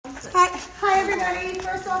everybody.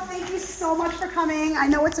 First off, thank you so much for coming. I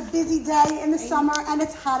know it's a busy day in the summer and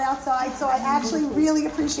it's hot outside, so I actually really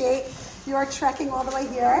appreciate your trekking all the way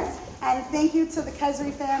here. And thank you to the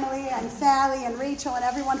Kezri family and Sally and Rachel and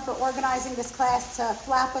everyone for organizing this class, to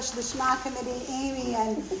Flatbush Lishma committee, Amy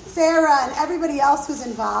and Sarah and everybody else who's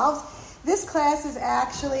involved. This class is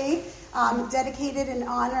actually dedicated in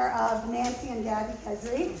honor of Nancy and Gabby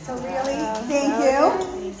Kezri. So really, thank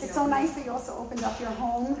you. It's so nice that you also opened up your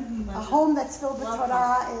home. A home that's filled with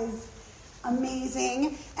Torah is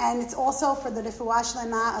amazing. And it's also for the Refuah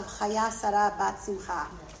Shlema of Chaya Sarah Bat Simcha.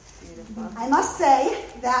 I must say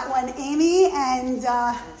that when Amy and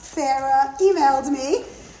Sarah emailed me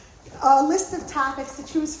a list of topics to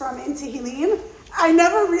choose from in Tehilim, I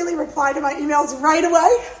never really reply to my emails right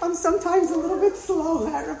away. I'm sometimes a little bit slow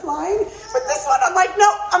at replying. But this one, I'm like,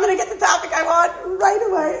 no, I'm going to get the topic I want right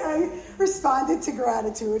away. I responded to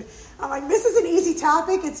gratitude. I'm like, this is an easy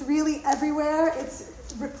topic. It's really everywhere.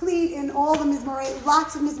 It's replete in all the Mizmorei,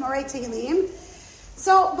 lots of Mizmorei Tehilim.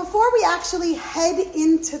 So before we actually head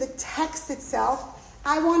into the text itself,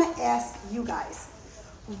 I want to ask you guys,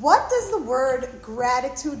 what does the word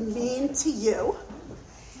gratitude mean to you?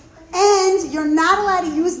 And you're not allowed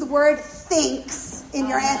to use the word thanks in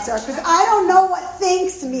your answer, because I don't know what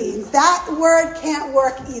thanks means. That word can't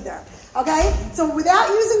work either. Okay? So without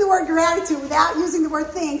using the word gratitude, without using the word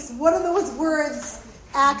thanks, what do those words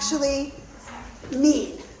actually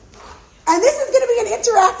mean? And this is going to be an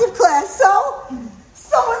interactive class, so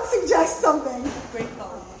someone suggest something.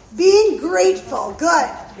 Grateful. Being grateful. Good.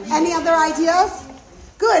 Any other ideas?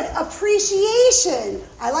 Good. Appreciation.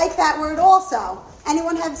 I like that word also.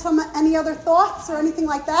 Anyone have any other thoughts or anything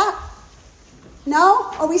like that?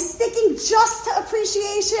 No? Are we sticking just to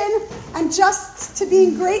appreciation and just to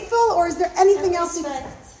being grateful, or is there anything else?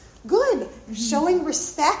 Good. Mm-hmm. Showing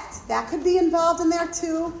respect. That could be involved in there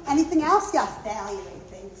too. Anything else? Yes. Valuing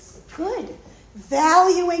things. Good.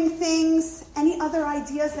 Valuing things. Any other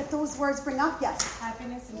ideas that those words bring up? Yes.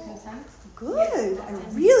 Happiness and content. Good. I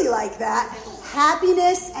really like that.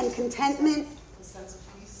 Happiness and contentment. A sense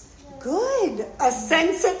of peace. Good. A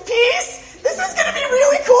sense of peace. This is going to be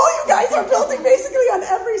really cool. You guys are building basically on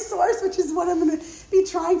every source, which is what I'm going to be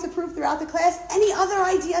trying to prove throughout the class. Any other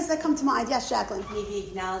ideas that come to mind? Yes, Jacqueline. Maybe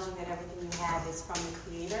acknowledging that everything you have is from the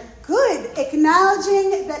Creator. Good.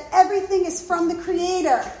 Acknowledging that everything is from the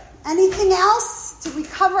Creator. Anything else? Did we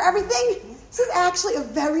cover everything? This is actually a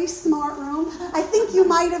very smart room. I think you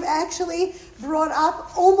might have actually brought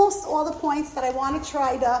up almost all the points that I want to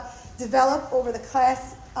try to develop over the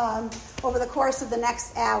class, over the course of the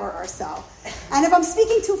next hour or so. And if I'm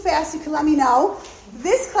speaking too fast, you can let me know.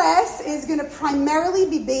 This class is going to primarily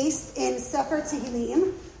be based in Sefer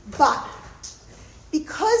Tehilim, but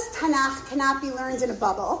because Tanakh cannot be learned in a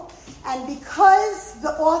bubble, and because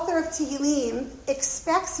the author of Tehilim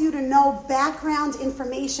expects you to know background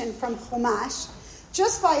information from Chumash,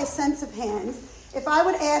 just by a sense of hand, if I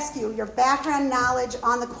would ask you your background knowledge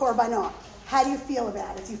on the Korbanot, how do you feel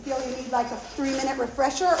about it? Do you feel you need like a 3-minute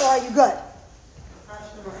refresher, or are you good?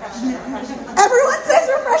 Refresher. Everyone says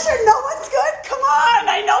refresher. No one's good? Come on.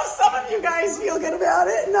 I know some of you guys feel good about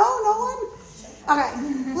it. No one?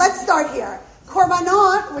 Okay, let's start here.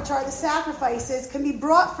 Korbanot, which are the sacrifices, can be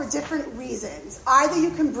brought for different reasons. Either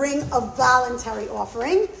you can bring a voluntary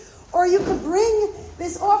offering, or you could bring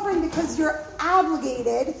this offering because you're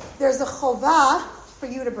obligated. There's a chovah for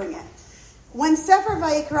you to bring it. When Sefer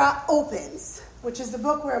Vayikra opens, which is the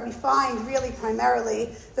book where we find really primarily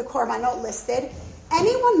the Korbanot listed,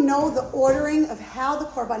 anyone know the ordering of how the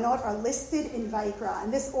Korbanot are listed in Vayikra?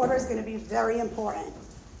 And this order is going to be very important.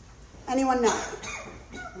 Anyone know?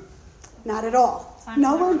 Not at all.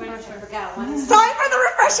 No one? I forgot one. Time for the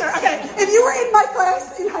refresher. Okay, if you were in my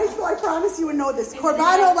class in high school, I promise you would know this.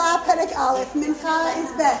 Korban Olah Perek Aleph, Mincha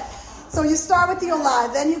is Bet. So you start with the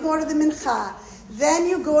Olah, then you go to the Mincha, then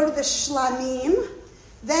you go to the Shlamim,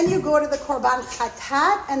 then you go to the Korban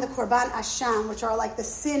Chatat and the Korban Asham, which are like the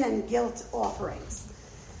sin and guilt offerings.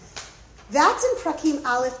 That's in Prakim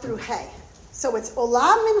Aleph through Hey. So it's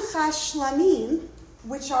Olah, Mincha, Shlamim,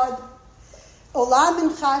 which are Olah,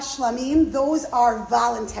 Mincha, Shlamim, those are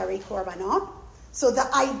voluntary korbanot. So the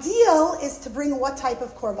ideal is to bring what type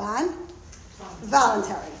of korban?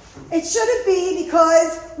 Voluntary. It shouldn't be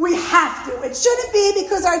because we have to. It shouldn't be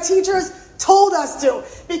because our teachers told us to,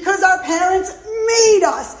 because our parents made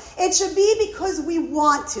us. It should be because we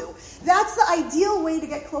want to. That's the ideal way to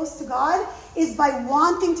get close to God, is by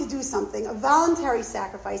wanting to do something, a voluntary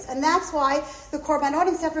sacrifice. And that's why the korbanot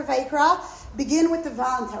in Sefer Vayikra begin with the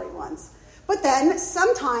voluntary ones. But then,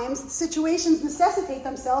 sometimes, situations necessitate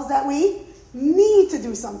themselves that we need to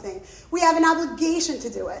do something. We have an obligation to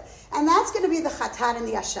do it. And that's going to be the Chatat and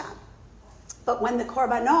the Asham. But when the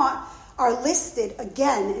Korbanot are listed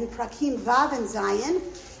again in Prakim Vav and Zayin,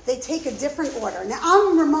 they take a different order. Now,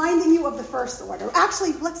 I'm reminding you of the first order.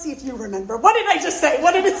 Actually, let's see if you remember. What did I just say?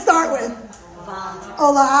 What did it start with? Voluntary.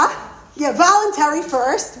 Olah. Yeah, voluntary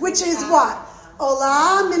first, which is what?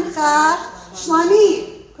 Olah, Mincha,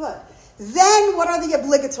 Shlamim. Good. Then, what are the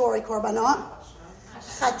obligatory Korbanot?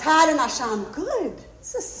 Chatat and Asham. Good.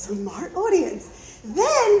 This is a smart audience.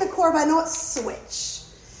 Then the Korbanot switch.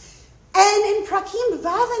 And in Prakim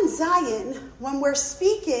Vav and Zayin, when we're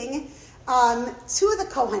speaking to the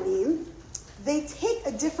Kohanim, they take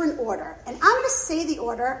a different order. And I'm going to say the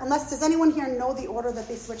order, does anyone here know the order that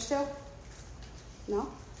they switch to? No?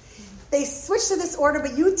 They switch to this order,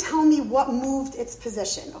 but you tell me what moved its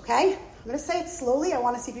position, okay? I'm going to say it slowly. I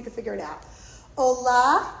want to see if you can figure it out.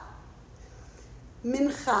 Olah,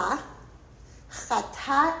 Mincha,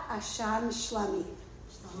 Chatat, Asham, Shlamim.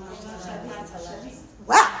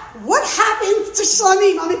 Wow, what happened to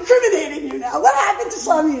Shlamim? I'm incriminating you now. What happened to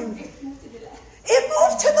Shlamim? It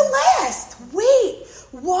moved to the last. Wait,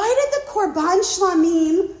 why did the Korban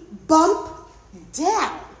Shlamim bump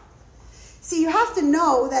down? See, you have to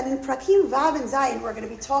know that in Prakim Vav and Zayin, we're going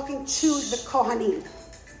to be talking to the Kohanim.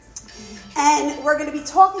 And we're going to be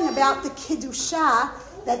talking about the Kiddusha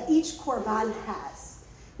that each Korban has.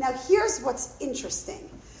 Now, here's what's interesting.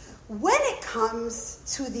 When it comes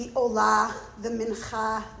to the Olah, the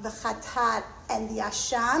Mincha, the Chatat, and the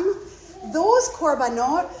Asham, those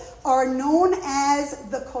Korbanot are known as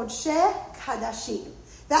the Kodshei Kadashim.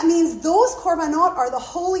 That means those Korbanot are the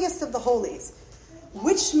holiest of the holies,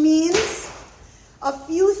 which means a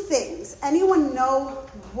few things. Anyone know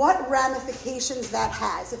what ramifications that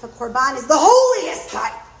has? If a Korban is the holiest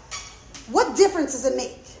type, what difference does it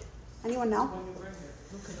make? Anyone know?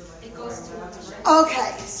 It goes to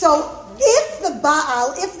Okay, so if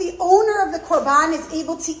the owner of the Korban is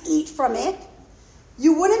able to eat from it,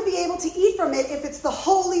 you wouldn't be able to eat from it if it's the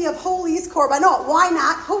Holy of Holies Korbanot. Why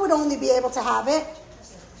not? Who would only be able to have it?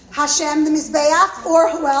 Hashem, the Mizbeach, or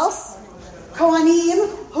who else? Kohanim,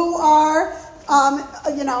 who are,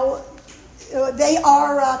 they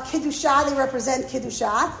are Kiddusha, they represent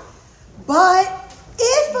Kiddusha. But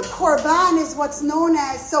if a Korban is what's known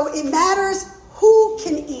as, so it matters who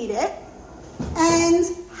can eat it and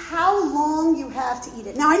how long you have to eat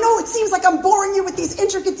it. Now, I know it seems like I'm boring you with these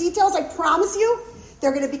intricate details. I promise you,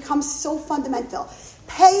 they're going to become so fundamental.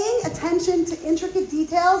 Paying attention to intricate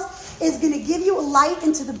details is going to give you a light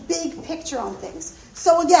into the big picture on things.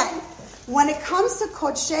 So again, when it comes to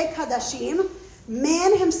Kodshei Kadashim,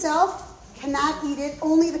 man himself cannot eat it.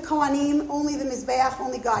 Only the Kohanim, only the Mizbeach,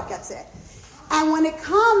 only God gets it. And when it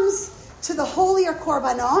comes to the holier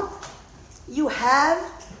Korbanot, you have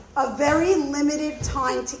a very limited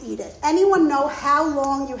time to eat it. Anyone know how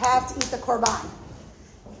long you have to eat the Korban?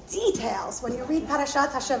 Details when you read Parashat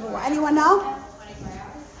HaShavua. Anyone know?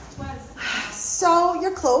 24 hours. So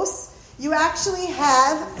you're close. You actually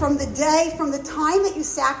have from the time that you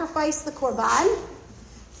sacrifice the Korban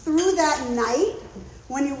through that night.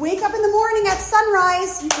 When you wake up in the morning at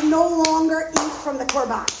sunrise, you can no longer eat from the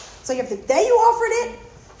Korban. So you have the day you offered it,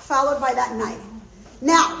 followed by that night.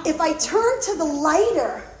 Now, if I turn to the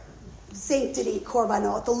lighter sanctity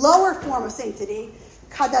Korbanot, the lower form of sanctity,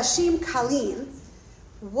 Kadashim Kalim,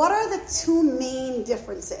 what are the two main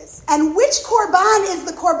differences? And which Korban is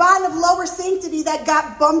the Korban of lower sanctity that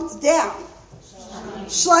got bumped down?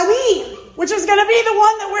 Shlamim, which is going to be the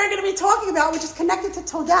one that we're going to be talking about, which is connected to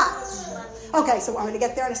Todah. Okay, so I'm going to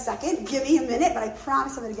get there in a second. Give me a minute, but I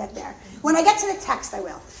promise I'm going to get there. When I get to the text, I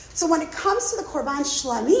will. So when it comes to the Korban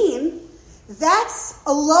Shlamim, that's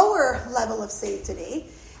a lower level of sanctity.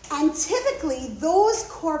 And typically, those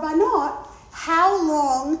Korbanot, how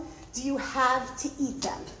long do you have to eat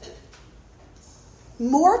them?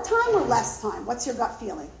 More time or less time? What's your gut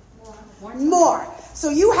feeling? More. So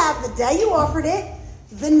you have the day you offered it,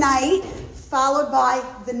 the night, followed by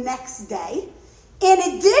the next day. In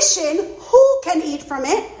addition, who can eat from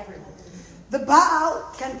it? Everyone. The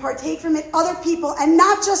Baal can partake from it, other people, and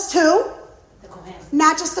not just who? The Kohen.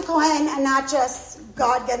 Not just the Kohen, and not just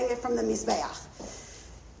God getting it from the Mizbeach.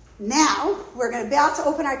 Now, we're about to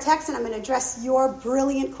open our text, and I'm going to address your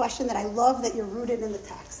brilliant question that I love that you're rooted in the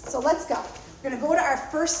text. So let's go. We're going to go to our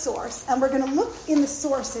first source, and we're going to look in the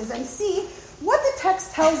sources and see what the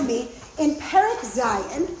text tells me in Perek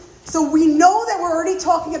Zayin. So we know that we're already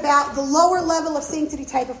talking about the lower level of sanctity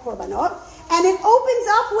type of Korbanot, and it opens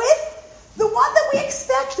up with the one that we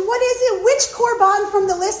expect. What is it? Which Korban from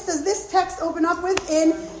the list does this text open up with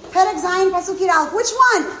in Perek Zayin Pasuk Aleph? Which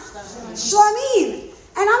one? Shlamim.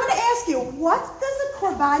 And I'm going to ask you, what does the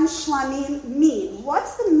korban shlamim mean?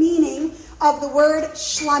 What's the meaning of the word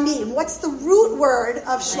shlamim? What's the root word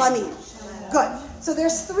of shlamim? Good. So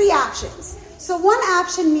there's three options. So one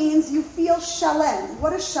option means you feel shalem.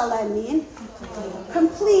 What does shalem mean?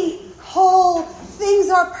 Complete, whole, things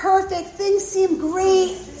are perfect, things seem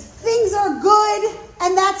great, things are good,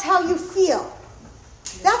 and that's how you feel.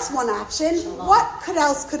 That's one option. What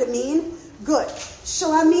else could it mean? Good.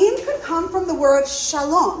 Shlamim could come from the word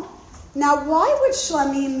shalom. Now, why would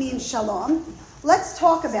shlamim mean shalom? Let's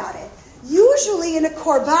talk about it. Usually in a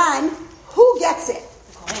korban, who gets it?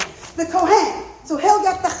 The kohen. So he'll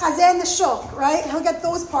get the chazeh and the shok, right? He'll get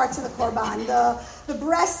those parts of the korban, the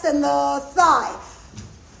breast and the thigh.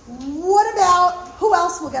 What about, who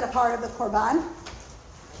else will get a part of the korban?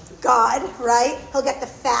 God, right? He'll get the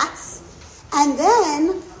fats. And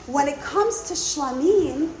then, when it comes to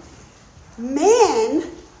shlamim, man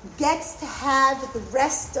gets to have the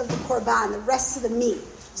rest of the korban, the rest of the meat.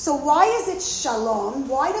 So why is it shalom?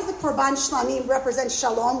 Why does the korban shlamim represent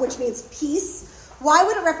shalom, which means peace? Why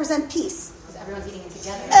would it represent peace? Because everyone's eating it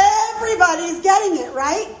together. Everybody's getting it,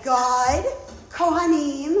 right? God,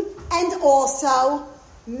 kohanim, and also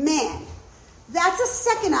man. That's a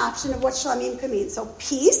second option of what shlamim can mean. So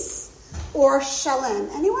peace or shalem.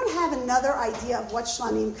 Anyone have another idea of what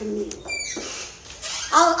shlamim can mean?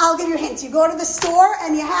 I'll give you a hint. You go to the store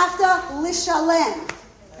and you have to lishalem.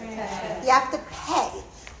 You have to pay.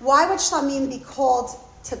 Why would shlamim be called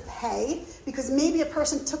to pay? Because maybe a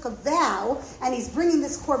person took a vow and he's bringing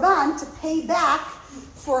this korban to pay back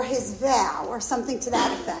for his vow or something to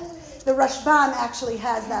that effect. The Rashbam actually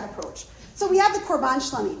has that approach. So we have the korban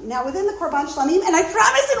shlamim. Now within the korban shlamim, and I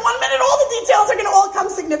promise in 1 minute all the details are going to all come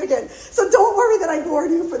significant. So don't worry that I bored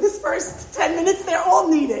you for this first 10 minutes. They're all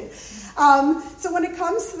needed. So when it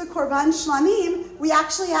comes to the korban shlamim, we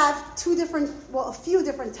actually have a few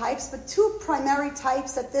different types, but two primary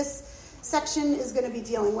types that this section is going to be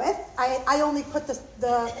dealing with. I only put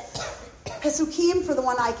the pesukim for the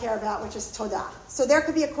one I care about, which is todah. So there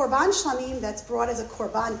could be a korban shlamim that's brought as a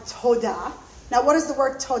korban todah. Now what does the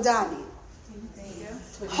word todah mean?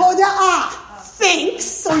 Hoda'ah, thanks.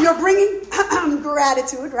 So you're bringing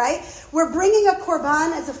gratitude, right? We're bringing a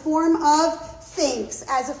korban as a form of thanks,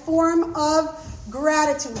 as a form of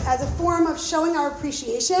gratitude, as a form of showing our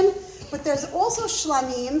appreciation. But there's also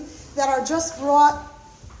shlamim that are just brought,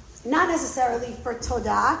 not necessarily for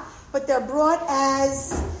todah, but they're brought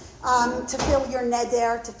as to fill your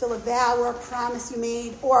neder, to fill a vow or a promise you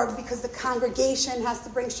made, or because the congregation has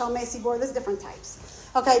to bring shalmei sibor. There's different types.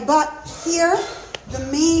 Okay, but here, the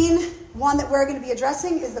main one that we're going to be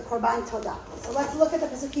addressing is the korban todah. So let's look at the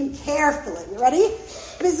pesukim carefully. You ready?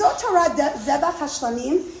 Bizot Torah zebach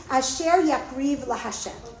hashlamim asher yakriv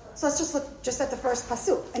lahashem. So let's just look just at the first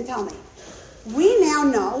pasuk and tell me. We now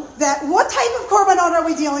know that what type of korbanot are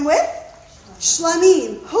we dealing with?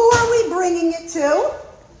 Shlamim. Who are we bringing it to?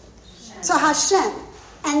 To Hashem.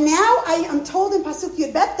 And now I am told in pasuk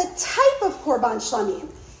Yud Bet the type of korban shlamim.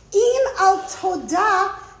 Im al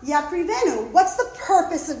todah yakrivenu. What's the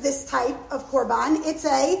purpose of this type of korban? It's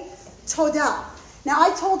a todah. Now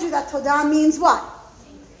I told you that todah means what?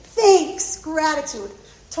 Thanks, gratitude.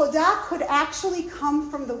 Todah could actually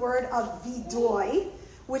come from the word of vidoy,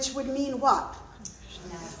 which would mean what?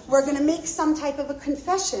 We're going to make some type of a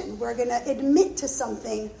confession. We're going to admit to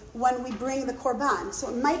something when we bring the korban. So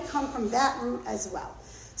it might come from that root as well.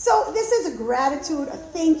 So this is a gratitude, a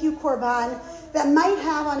thank you korban that might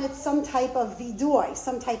have on it some type of vidoy,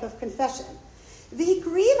 some type of confession.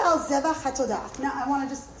 V'hikriv al zevach hatodah. Now I want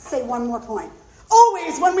to just say one more point.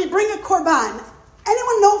 Always when we bring a korban,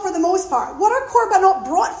 anyone know for the most part, what are korbanot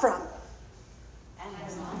brought from?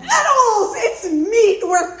 Animals! It's meat.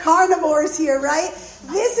 We're carnivores here, right?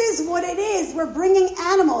 This is what it is. We're bringing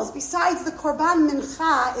animals. Besides, the korban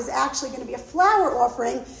mincha is actually going to be a flour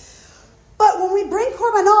offering. But when we bring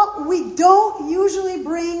korbanot, we don't usually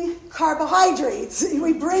bring carbohydrates.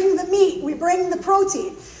 We bring the meat. We bring the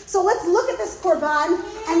protein. So let's look at this korban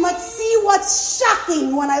and let's see what's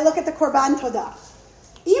shocking when I look at the korban todah.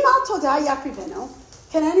 Imal todah yakrivenu.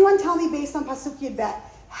 Can anyone tell me based on pasuk Yud Bet,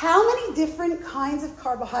 how many different kinds of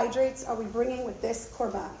carbohydrates are we bringing with this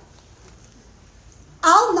korban?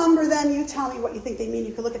 I'll number them. You tell me what you think they mean.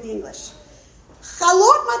 You can look at the English.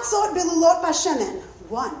 Chalot matzot belulot bashemen.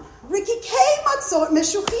 1. Rikikei matzot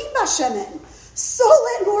meshuchim bashemen.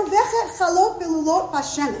 Solet morvechet chalot belulot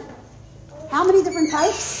bashemen. How many different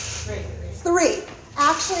types? 3.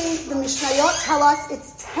 Actually, the Mishnayot tell us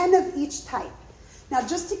it's 10 of each type. Now,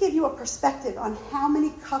 just to give you a perspective on how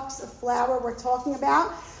many cups of flour we're talking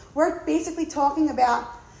about, we're basically talking about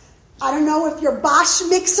I don't know if you're Bosch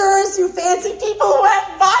mixers, you fancy people who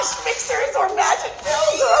have Bosch mixers or magic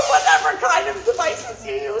mills or whatever kind of devices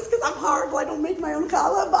you use, because I'm horrible, I don't make my own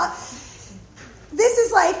challah, but this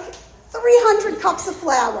is like 300 cups of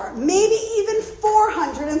flour, maybe even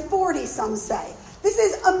 440, some say. This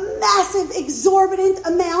is a massive, exorbitant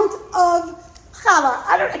amount of challah.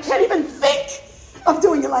 I can't even think of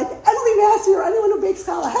doing it like that. Emily Massey or anyone who makes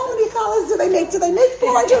challah, how many challahs do they make? Do they make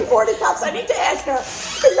 440 cups? I need to ask her,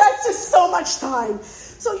 because that's just so much time.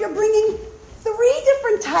 So you're bringing 3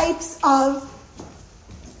 different types of,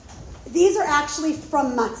 these are actually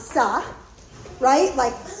from matzah, right?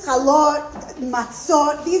 Like chalot,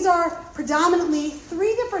 matzot. These are predominantly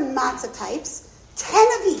 3 different matzah types, 10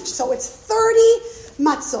 of each. So it's 30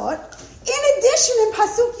 matzot. In addition, in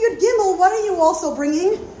Pasuk Yud Gimel, what are you also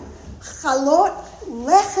bringing? Chalot,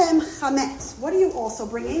 lechem, chametz. What are you also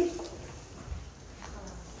bringing?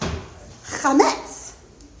 Chametz.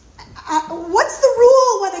 What's the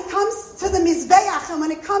rule when it comes to the mizbeach and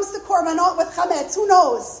when it comes to korbanot with chametz? Who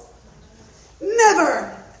knows?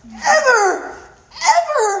 Never, ever,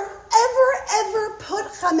 ever, ever, ever put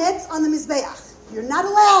chametz on the mizbeach. You're not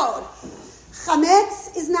allowed.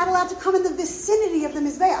 Chametz is not allowed to come in the vicinity of the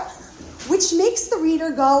mizbeach, which makes the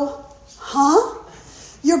reader go, huh?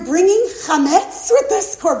 You're bringing chametz with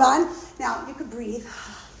this korban? Now, you could breathe.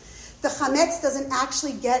 The chametz doesn't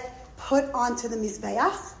actually get put onto the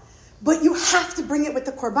mizbeach, but you have to bring it with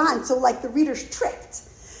the korban. So, like, the reader's tricked.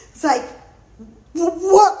 It's like,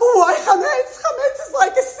 what? Why chametz? Chametz is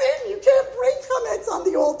like a sin. You can't bring chametz on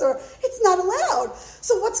the altar. It's not allowed.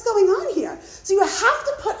 So what's going on here? So you have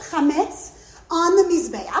to put chametz on the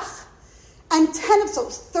mizbeach, and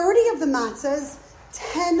 30 of the matzahs,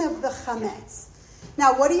 10 of the chametz.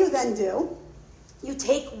 Now, what do you then do? You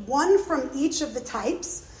take 1 from each of the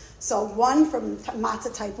types. So 1 from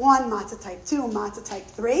matzah type 1, matzah type 2, matzah type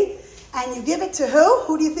 3. And you give it to who?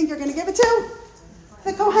 Who do you think you're going to give it to?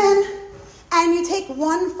 The Kohen. And you take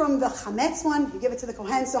 1 from the chametz one, you give it to the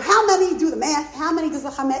Kohen. So how many, do the math, how many does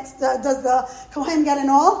the chametz, does the Kohen get in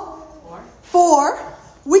all? 4.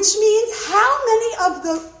 Which means how many of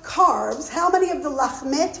the carbs, how many of the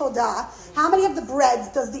lachmei todah, how many of the breads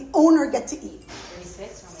does the owner get to eat?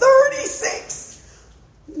 36.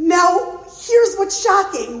 Now, here's what's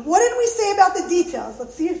shocking. What did we say about the details?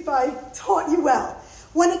 Let's see if I taught you well.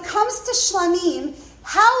 When it comes to shlamim,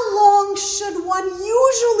 how long should one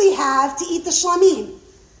usually have to eat the shlamim?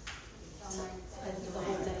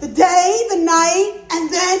 The day, the night, and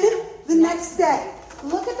then the next day.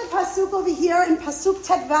 Look at the pasuk over here in pasuk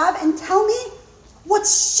Tetvav and tell me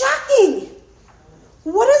what's shocking.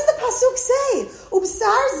 What does the pasuk say?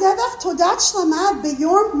 Ubsar zevach todat shlama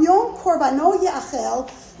beyom yom korbano ye'achel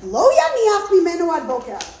lo yaniach mimenu ad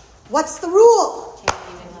boker. What's the rule?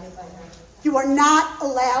 You are not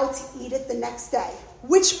allowed to eat it the next day.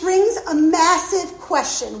 Which brings a massive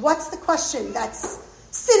question. What's the question that's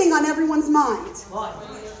sitting on everyone's mind?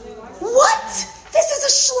 What? This is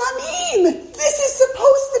a shlamim. This is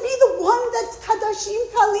supposed to be the one that's kadashim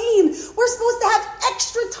kalim. We're supposed to have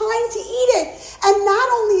extra time to eat it. And not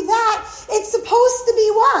only that, it's supposed to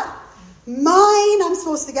be what? Mine. I'm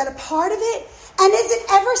supposed to get a part of it. And is it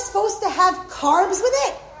ever supposed to have carbs with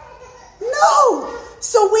it? No.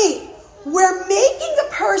 So wait, we're making a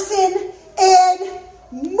person add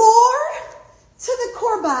more to the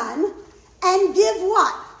korban and give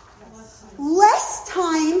what? Less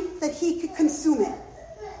time that he could consume it.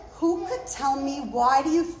 Who could tell me why do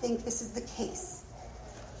you think this is the case?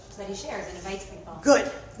 So that he shares and invites people. Good.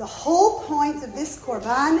 The whole point of this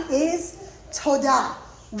korban is todah.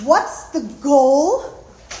 What's the goal?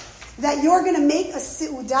 That you're going to make a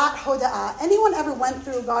seudat hoda'ah. Anyone ever went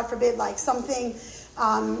through, God forbid, like something,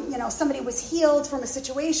 somebody was healed from a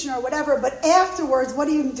situation or whatever, but afterwards, what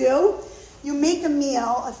do? You make a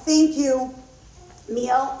meal, a thank you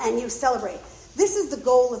meal, and you celebrate. This is the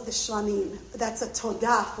goal of the shlamim. That's a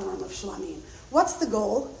todah form of shlamim. What's the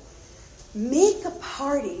goal? Make a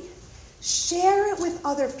party. Share it with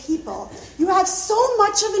other people. You have so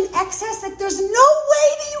much of an excess that there's no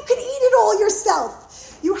way that you can eat it all yourself.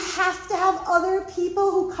 You have to have other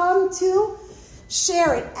people who come to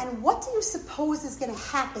share it. And what do you suppose is going to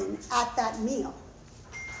happen at that meal?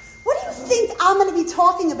 What do you think I'm going to be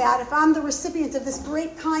talking about if I'm the recipient of this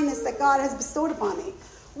great kindness that God has bestowed upon me?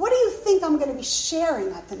 What do you think I'm going to be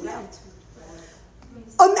sharing at the meal?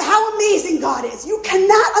 How amazing God is. You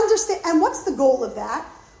cannot understand. And what's the goal of that?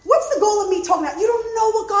 What's the goal of me talking about? You don't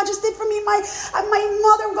know what God just did for me. My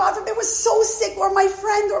mother, God forbid, was so sick, or my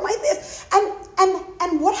friend, or my this.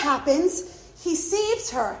 And what happens? He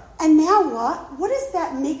saves her. And now what? What does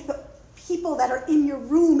that make the people that are in your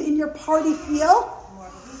room, in your party feel?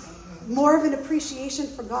 more of an appreciation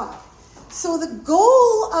for God. So the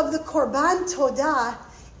goal of the Korban Todah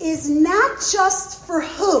is not just for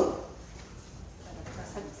who?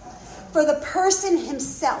 For the person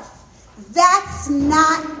himself. That's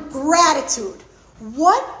not gratitude.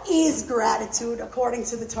 What is gratitude according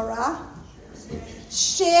to the Torah?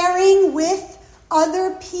 Sharing with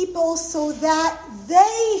other people so that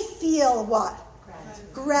they feel what?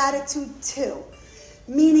 Gratitude too.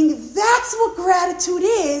 Meaning that's what gratitude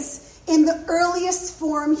is in the earliest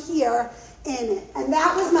form here in it. And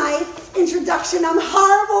that was my introduction. I'm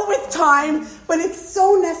horrible with time, but it's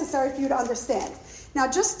so necessary for you to understand. Now,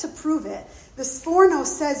 just to prove it, the Sforno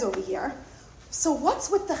says over here, so what's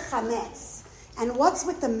with the chametz and what's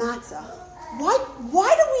with the matzah? Why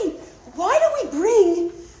do we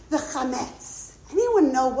bring the chametz?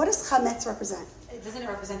 Anyone know, what does chametz represent? Doesn't it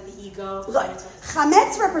represent the ego? Look,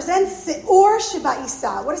 chametz represents se'or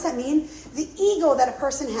sheba'isa. What does that mean? The ego that a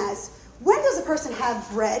person has. When does a person have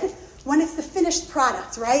bread? When it's the finished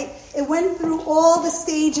product, right? It went through all the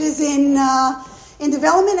stages in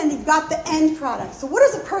development, and you've got the end product. So what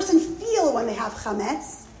does a person feel when they have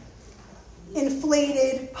chametz?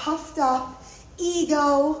 Inflated, puffed up,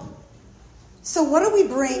 ego. So what do we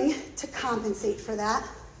bring to compensate for that?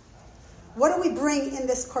 What do we bring in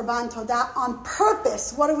this Korban Todah on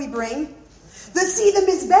purpose? What do we bring? The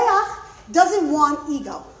Mizbeach doesn't want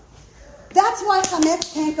ego. That's why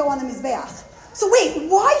chametz can't go on the Mizbeach. So wait,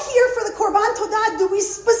 why here for the Korban Todah do we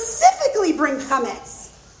specifically bring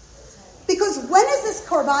chametz? Because when is this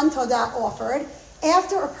Korban Todah offered?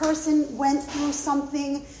 After a person went through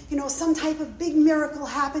something, some type of big miracle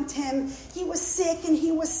happened to him. He was sick and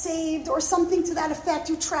he was saved, or something to that effect.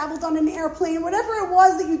 You traveled on an airplane, whatever it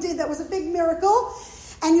was that you did that was a big miracle,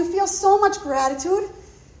 and you feel so much gratitude.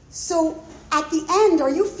 So at the end,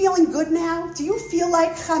 are you feeling good now? Do you feel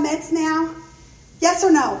like chametz now? Yes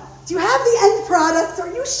or no? Do you have the end product?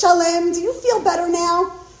 Are you shalem? Do you feel better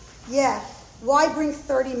now? Yeah. Why bring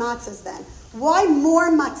 30 matzahs then? Why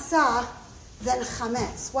more matzah than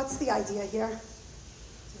chametz? What's the idea here?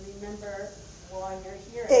 To remember why you're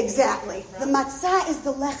here. Exactly. The matzah is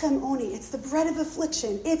the lechem oni. It's the bread of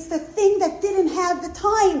affliction. It's the thing that didn't have the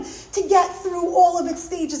time to get through all of its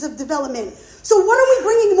stages of development. So what are we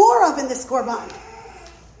bringing more of in this korban?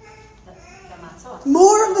 The matzot.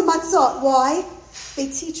 More of the matzot. Why? They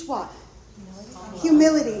teach what?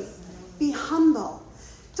 Humility. Be humble.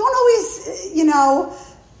 Don't always,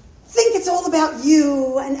 think it's all about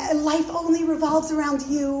you and life only revolves around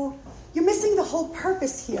you. You're missing the whole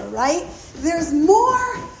purpose here, right? There's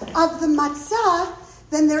more of the matzah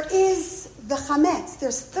than there is the chametz.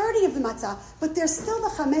 There's 30 of the matzah, but there's still the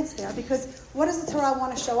chametz there, because what does the Torah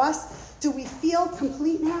want to show us? Do we feel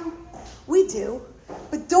complete now? We do.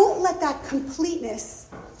 But don't let that completeness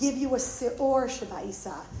give you a se'or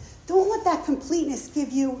sheba'isa. Don't let that completeness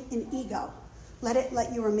give you an ego.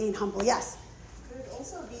 Let you remain humble. Yes? Could it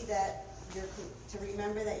also be that to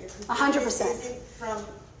remember that your 100%. isn't from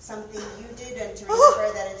something you did, and to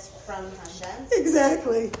remember that it's from Hashem?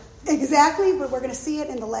 Exactly, but we're going to see it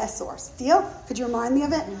in the last source. Deal? Could you remind me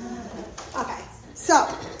of it? Okay. So,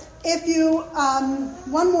 if you,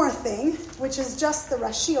 one more thing, which is just the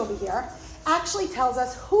Rashi over here, actually tells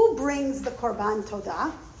us who brings the Korban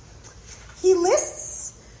Todah. He lists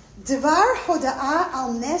Devar Hoda'a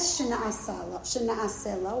al Nes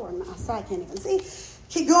Shena'aseh Lo, or Na'asa, I can't even see.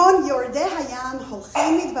 Kigon Yordei Hayam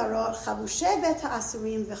Holchei Midbarot Chavushe Bet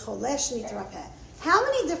HaAsurim V'cholesh Nitrapeh. How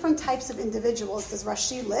many different types of individuals does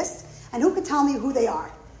Rashi list? And who could tell me who they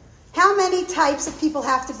are? How many types of people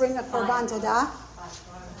have to bring a Korban Todah?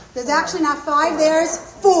 There's actually not 5, there's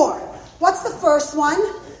 4. What's the first one?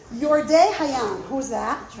 Yordei Hayam. Who's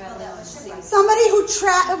that? Somebody who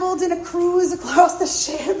traveled in a cruise across the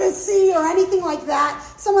sea or anything like that.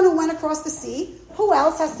 Someone who went across the sea. Who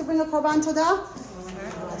else has to bring a Korban Todah?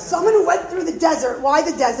 Someone who went through the desert. Why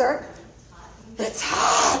the desert? It's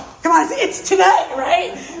hot. Come on, it's today,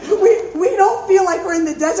 right? We don't feel like we're in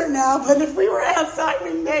the desert now, but if we were outside,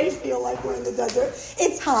 we may feel like we're in the desert.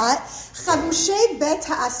 It's hot. Chavushe Bet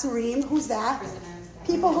HaAsurim. Who's that?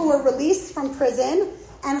 People who were released from prison.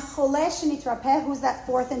 And cholesh nitrapeh, who's that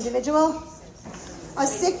fourth individual? A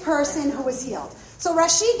sick person who was healed. So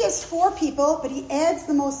Rashi gives 4 people, but he adds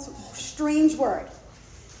the most strange word.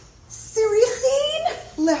 Sirichin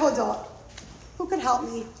lehodot. Who could help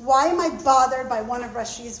me? Why am I bothered by one of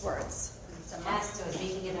Rashi's words?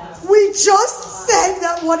 We just said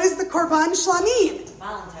that what is the Korban Shlamim?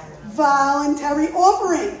 Voluntary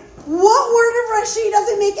offering. What word of Rashi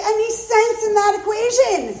doesn't make any sense in that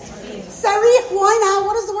equation? Sarich, why not?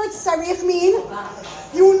 What does the word sarich mean?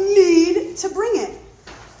 You need to bring it.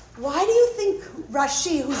 Why do you think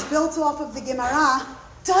Rashi, who's built off of the Gemara,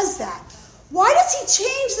 does that? Why does he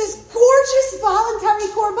change this gorgeous voluntary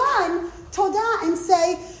korban, Todah, and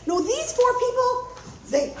say, no, these 4 people,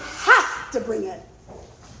 they have to bring it?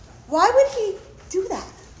 Why would he do that?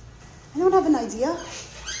 I don't have an idea.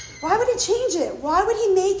 Why would he change it? Why would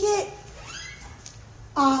he make it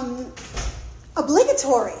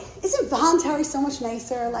obligatory? Isn't voluntary so much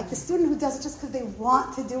nicer? Like the student who does it just because they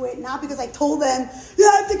want to do it, not because I told them, you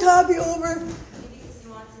have to copy over. Maybe because he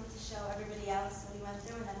wants him to show everybody else what he went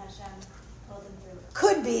through and then Hashem pulled him through.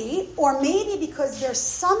 Could be, or maybe because there's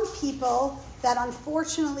some people that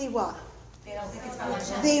unfortunately what? They don't think it's from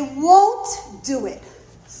Hashem. They won't do it.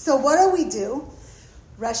 So what do?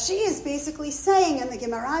 Rashi is basically saying, and the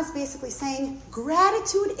Gemara is basically saying,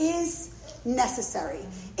 gratitude is necessary.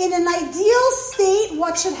 In an ideal state,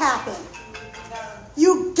 what should happen?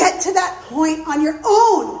 You get to that point on your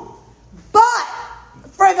own. But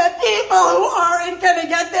for the people who aren't going to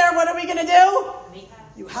get there, what are we going to do?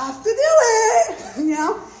 You have to do it. You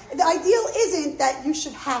know? The ideal isn't that you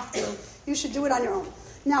should have to. You should do it on your own.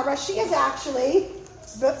 Now, Rashi is actually,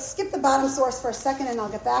 skip the bottom source for a second and I'll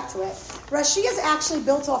get back to it. Rashi is actually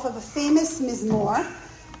built off of a famous Mizmor,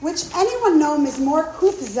 which anyone know, Mizmor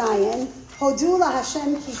Kuf Zayin, Hodu la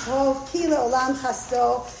Hashem ki tov, ki le'olam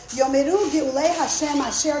chasdo, yomeru ge'ulei Hashem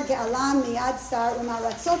asher ge'alam miyad sar,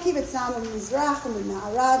 u'ma'ratzo ki v'tzam, u'mizrach,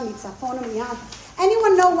 u'ma'arav, mitzafon, u'miyam.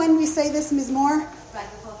 Anyone know when we say this Mizmor? Right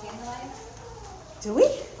before candlelight? Do we?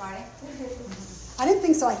 Party? I didn't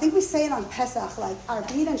think so. I think we say it on Pesach, like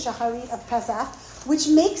Arbit and Shacharit of Pesach, which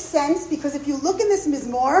makes sense because if you look in this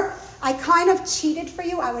Mizmor, I kind of cheated for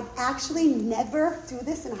you. I would actually never do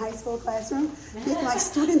this in a high school classroom. Make my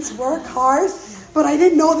students work hard, but I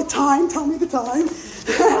didn't know the time. Tell me the time.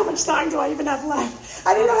 How much time do I even have left?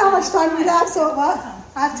 I didn't know how much time we'd have, so what?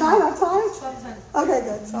 I have time? Okay,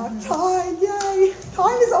 good. So I have time. Yay.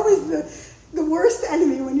 Time is always the worst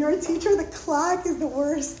enemy. When you're a teacher, the clock is the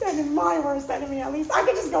worst enemy, my worst enemy at least. I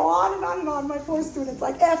could just go on and on and on. My poor students,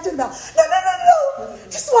 like after the bell, no.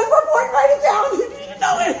 Just one more point, write it down. You need to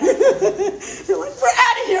know it. You're like, we're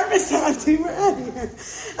out of here, Miss Savdie. We're out of here.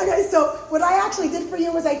 Okay, so what I actually did for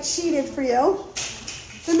you was I cheated for you.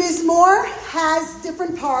 The Mizmor has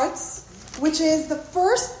different parts, which is the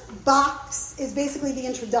first box is basically the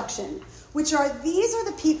introduction, which are, these are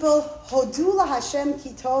the people, Hodu la Hashem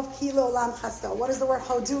ki tov ki le'olam chasdo. What is the word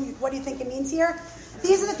Hodu? What do you think it means here?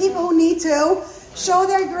 These are the people who need to show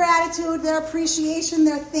their gratitude, their appreciation,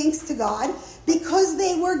 their thanks to God, because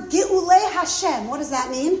they were Ge'ulei Hashem. What does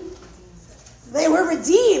that mean? They were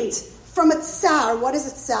redeemed from a tsar. What is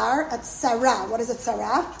a tsar? A tsara. What is a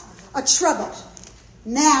tsara? A trouble.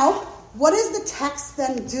 Now, what does the text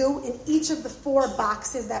then do in each of the 4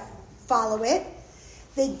 boxes that follow it?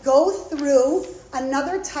 They go through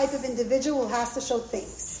another type of individual who has to show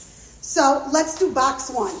thanks. So let's do box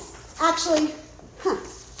 1. Actually,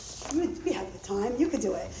 we have the time. You could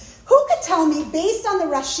do it. Who could tell me, based on the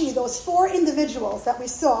Rashi, those 4 individuals that we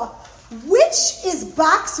saw, which is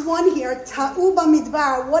box 1 here, Ta'u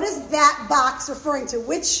Bamidbar? What is that box referring to?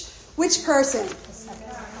 Which person?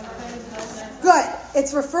 Good.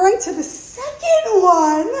 It's referring to the second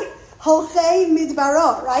one, Holchei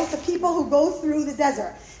Midbarot, right? The people who go through the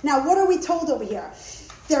desert. Now, what are we told over here?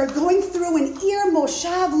 They're going through an Ir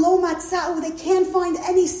Moshav Lo Matza'u. They can't find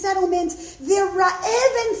any settlement. They're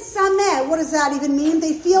Ra'ev and Sameh. What does that even mean?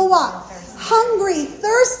 They feel what? Hungry,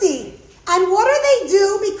 thirsty. And what do they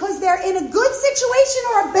do because they're in a good situation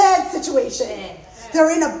or a bad situation?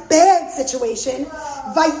 They're in a bad situation.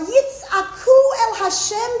 Vayitz'aku el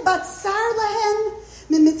Hashem batzar lahem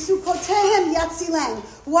mimitzukotehem yatzilen.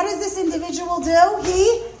 What does this individual do?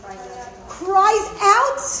 He cries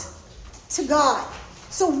out to God.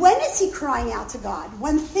 So when is he crying out to God?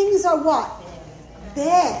 When things are what?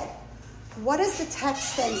 Bad. What does the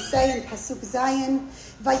text then say in Pasuk Zayin?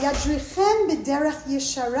 Vayadrichem b'derech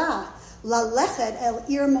yeshara lalechet el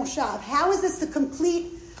ir moshav. How is this the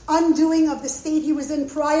complete undoing of the state he was in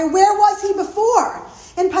prior? Where was he before?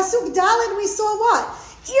 In Pasuk Dalet we saw what?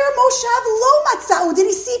 Ir moshav lo matza'u. Did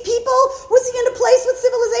he see people? Was he in a place with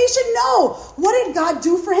civilization? No. What did God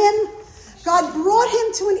do for him? God brought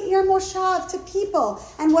him to an Ir Moshav, to people.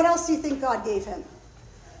 And what else do you think God gave him?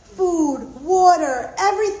 Food, water,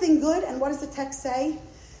 everything good. And what does the text say?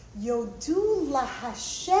 Yodu la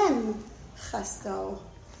Hashem chasto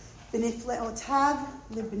v'nifleotav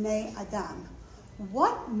libnei Adam.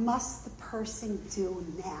 What must the person do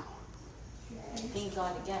now? Thank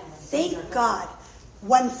God again. Thank God.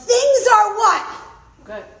 When things are what?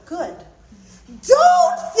 Good.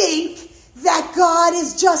 Don't think that God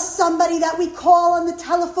is just somebody that we call on the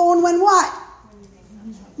telephone when what?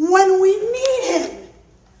 when we need him,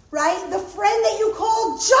 right? The friend that you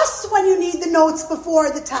call just when you need the notes before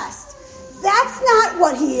the test. That's not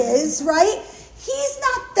what he is, right? He's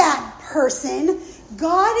not that person.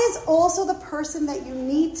 God is also the person that you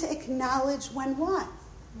need to acknowledge when what?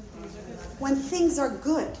 When things are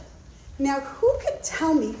good. Now, who could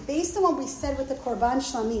tell me, based on what we said with the Korban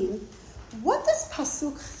Shlamim, what does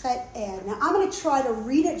Pasuk Chet add? Now, I'm going to try to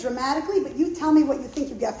read it dramatically, but you tell me what you think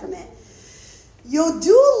you get from it.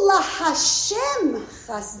 Yodu lahashem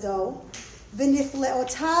chasdo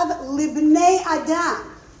v'nifleotav libnei adam.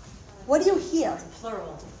 What do you hear?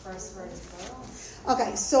 Plural. The first word is plural.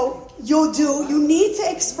 Okay, so yodu, you need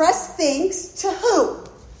to express thanks to who?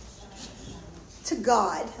 To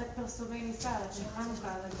God. Exactly.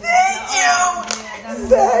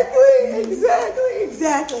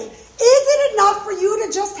 Is it enough for you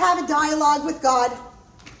to just have a dialogue with God?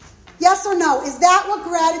 Yes or no? Is that what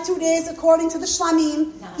gratitude is according to the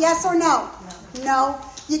Shlamim? No. Yes or no? No.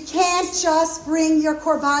 You can't just bring your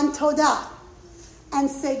Korban Todah and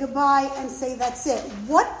say goodbye and say that's it.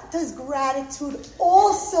 What does gratitude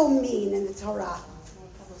also mean in the Torah?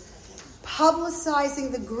 Publicizing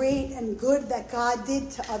the great and good that God did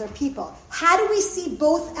to other people. How do we see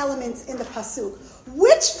both elements in the Pasuk?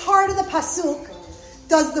 Which part of the Pasuk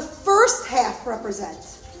does the first half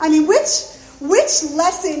represent? I mean, which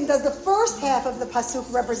lesson does the first half of the Pasuk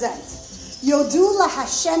represent? Yodu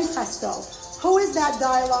lahashem chasto. Who is that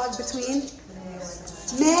dialogue between?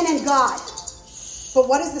 Man and God. But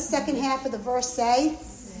what does the second half of the verse say?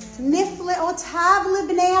 Nifleotav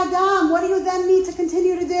libnei adam. What do you then need to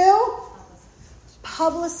continue to do?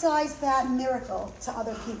 Publicize that miracle to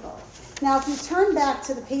other people. Now, if you turn back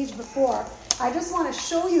to the page before, I just want to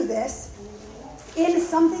show you this in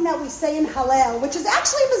something that we say in Hallel, which is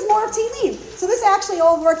actually Mizmor of Tehilim. So this actually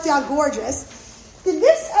all worked out gorgeous. Did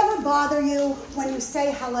this ever bother you when you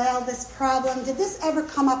say Hallel, this problem? Did this ever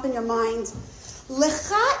come up in your mind?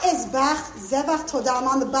 Lecha ezbach zevach todah. I'm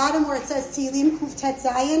on the bottom where it says Tehilim Kuf Tet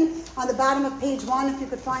Zayin, on the bottom of page 1, if you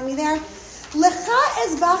could find me there. Lecha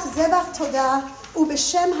ezbach zevach todah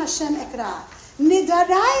ubeshem Hashem ekra.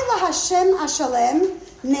 Nidarai laHashem ashalem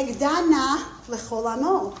negdana lechol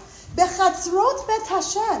amo. Bechatzrot bet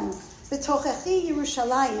Hashem betochechi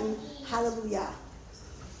Yerushalayim. Hallelujah.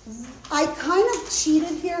 I kind of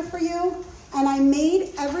cheated here for you, and I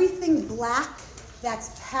made everything black that's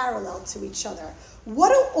parallel to each other. What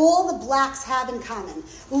do all the blacks have in common?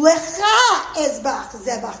 Lecha ezbach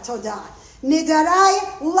zebach todah. Nidarai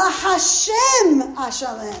laHashem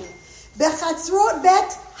ashalem. Bechatzrot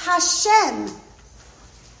bet Hashem.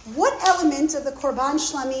 What element of the Korban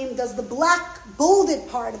Shlamim does the black bolded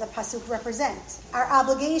part of the Pasuk represent? Our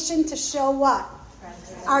obligation to show what?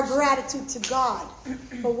 Our gratitude to God.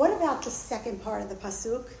 But what about the second part of the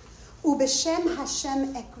Pasuk? Ubeshem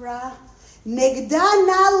Hashem ekra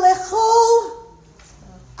negdana lechol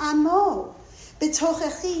amo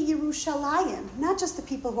betochechi Yerushalayim. Not just the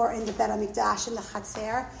people who are in the Bet HaMikdash and the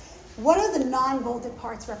Chatzer. What do the non-bolded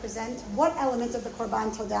parts represent? What element of the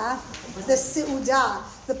Korban Todah? The Seudah,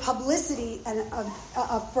 the publicity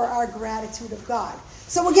for our gratitude of God.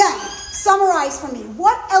 So again, summarize for me.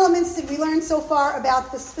 What elements did we learn so far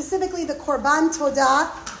about specifically the Korban Todah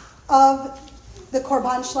of the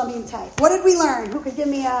Korban Shlamim type? What did we learn? Who could give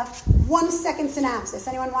me a 1-second synopsis?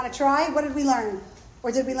 Anyone want to try? What did we learn?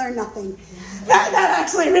 Or did we learn nothing? That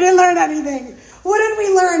actually, we didn't learn anything. What did we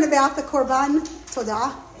learn about the Korban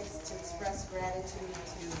Todah? Express gratitude to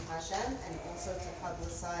Hashem and also to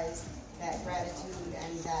publicize that gratitude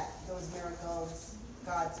and that those miracles,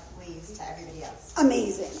 God's ways to everybody else.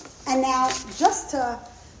 Amazing. And now, just to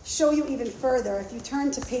show you even further, if you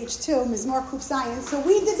turn to page 2, Mizmor Kuf Zayin, so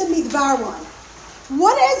we did the Midbar one.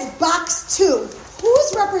 What is box 2?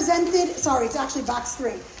 Who's represented? Sorry, it's actually box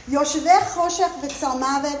 3. Yosheveh Choshech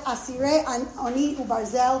v'Tzalmavet Asirei Oni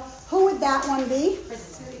Ubarzel. Who would that one be?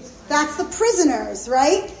 That's the prisoners,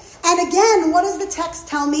 right? And again, what does the text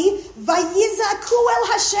tell me? Vayizaku el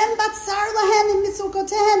Hashem batzar lahem in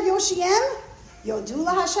mitzukotehem yoshiem yodu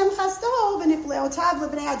laHashem chasto v'nifleotav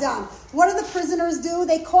lebnei adam. What do the prisoners do?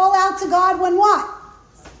 They call out to God when what?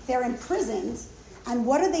 They're imprisoned. And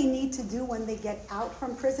what do they need to do when they get out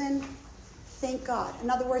from prison? Thank God.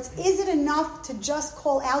 In other words, is it enough to just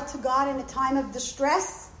call out to God in a time of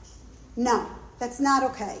distress? No, that's not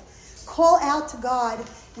okay. Call out to God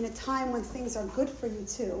in a time when things are good for you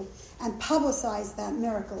too, and publicize that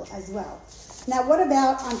miracle as well. Now, what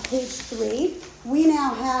about on page 3? We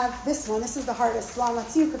now have this one. This is the hardest one.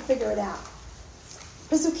 Let's see who can figure it out.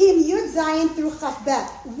 Pesukim Yud Zayin through Chaf Bet.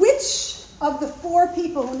 Which of the 4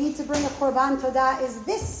 people who need to bring a Korban Todah is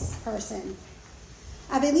this person?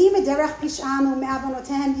 אבלים מדרך פשעם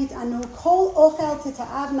ומעוונותיהם יטענו, כל אוכל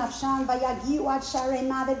תתאב נפשם ויגיעו עד שערי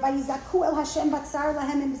מוות ויזעקו אל השם בצר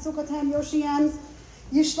להם ובמצוקותיהם יושיעם,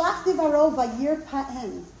 ישלח דברו וירפאם,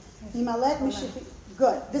 ימלט משפט.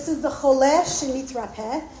 Good. This is the choleh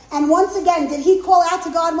shenitrapeh. And once again, did he call out to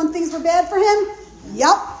God when things were bad for him?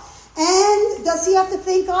 Yup. And does he have to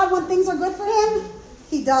thank God when things are good for him?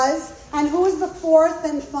 He does. And who is the fourth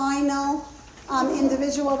and final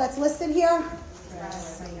individual that's listed here?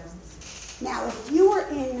 Now, if you were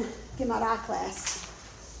in Gemara class,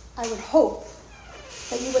 I would hope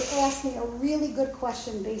that you would ask me a really good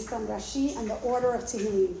question based on Rashi and the order of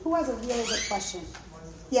Tehilim. Who has a really good question?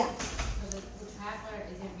 Yeah. The traveler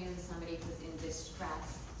isn't really somebody who's in distress,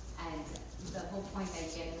 and the whole point that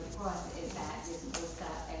you're getting across is that you're supposed to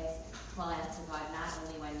call out to God not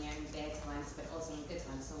only when you're in bad times, but also in good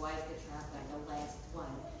times. So why is the traveler the last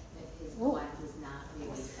one if he's the one who's not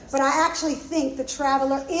really? But I actually think the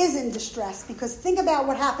traveler is in distress, because think about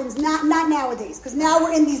what happens not nowadays, because now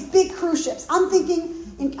we're in these big cruise ships. I'm thinking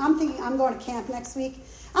I'm going to camp next week.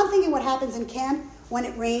 I'm thinking what happens in camp when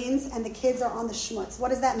it rains and the kids are on the schmutz. What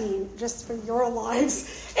does that mean? Just for your lives.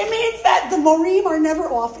 It means that the morim are never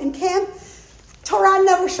off. In camp, Torah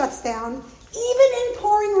never shuts down. Even in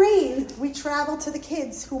pouring rain, we travel to the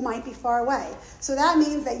kids who might be far away. So that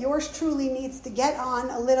means that yours truly needs to get on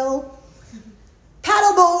a little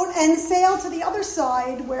paddle boat and sail to the other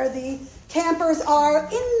side where the campers are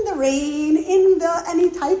in the rain, in the any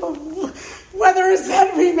type of weathers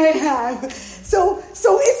that we may have. So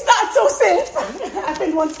it's not so safe. It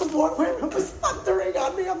happened once before where it was thundering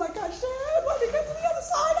on me. I'm like, oh shit, let me get to the other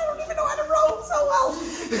side. I don't even know how to row so well.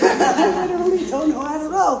 I literally don't know how to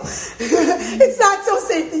row. It's not so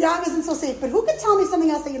safe. The yam isn't so safe. But who could tell me something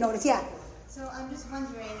else that you noticed? Yeah. So I'm just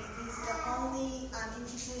wondering, is the only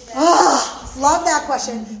instances that... Love that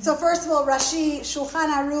question. So first of all, Rashi, Shulchan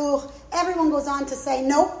Aruch, everyone goes on to say,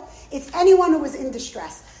 nope, it's anyone who is in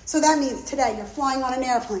distress. So that means today you're flying on an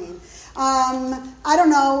airplane. I don't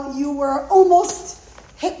know, you were almost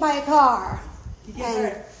hit by a car. You give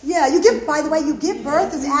birth. Yeah, by the way, you give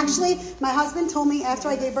birth is actually, my husband told me after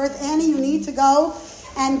I gave birth, Annie, you need to go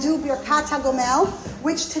and do Birkat HaGomel,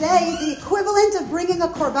 which today, the equivalent of bringing a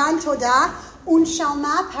Korban Todah,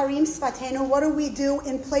 Unshalma Parim Svatenu, what do we do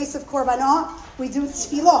in place of Korbanot? We do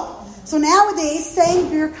Tefillah. So nowadays, saying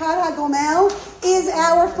Birkat HaGomel is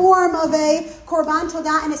our form of a Korban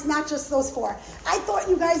Todah, and it's not just those four. I thought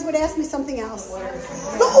you guys would ask me something else.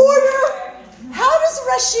 The order! How does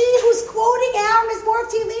Rashi, who's quoting our Mizmor of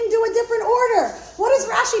Tehilim, do a different order? What does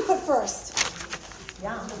Rashi put first?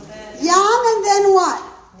 Yam, and then what?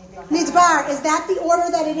 Midbar. Is that the order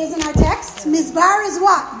that it is in our text? Mizbar is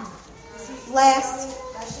what? Last.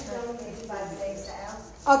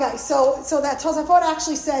 Okay, so that Tosafot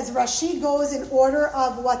actually says Rashi goes in order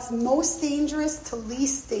of what's most dangerous to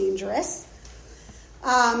least dangerous.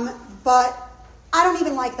 But I don't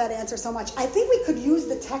even like that answer so much. I think we could use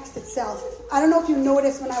the text itself. I don't know if you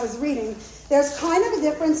noticed when I was reading. There's kind of a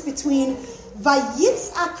difference between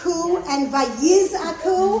Vayitzaku and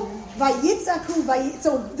Vayizaku.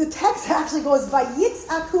 So the text actually goes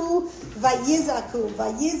Vayitzaku, Vayizaku,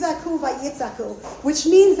 Vayizaku, Vayitzaku, which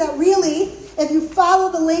means that really, if you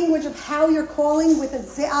follow the language of how you're calling with a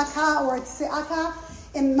ze'aka or a tze'aka,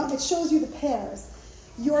 it shows you the pairs.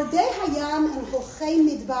 Yordei Hayam and Hochei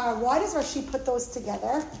Midbar. Why does Rashi put those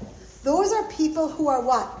together? Those are people who are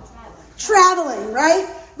what? Traveling, right?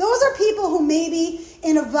 Those are people who maybe,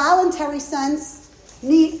 in a voluntary sense,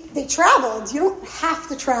 they traveled. You don't have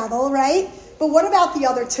to travel, right? But what about the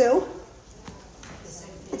other two?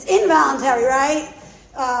 It's involuntary, right?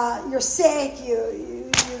 You're sick, you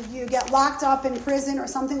get locked up in prison or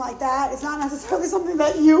something like that. It's not necessarily something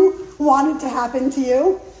that you wanted to happen to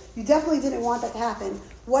you. You definitely didn't want that to happen.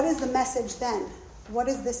 What is the message then? What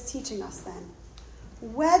is this teaching us then?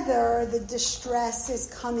 Whether the distress is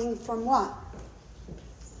coming from what?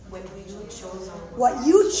 What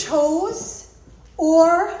you chose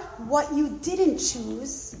or what you didn't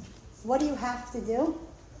choose. What do you have to do?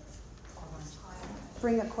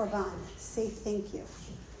 Bring a korban. Say thank you.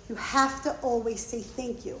 You have to always say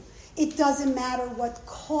thank you. It doesn't matter what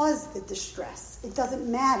caused the distress. It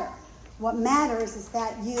doesn't matter. What matters is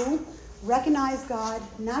that you recognize God,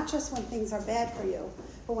 not just when things are bad for you,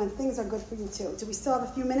 but when things are good for you too. Do we still have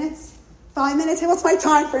a few minutes? 5 minutes? Hey, what's my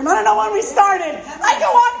time frame? I don't know when we started. I go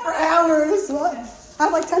on for hours. What? I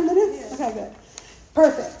have like 10 minutes? Okay, good.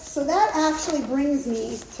 Perfect. So that actually brings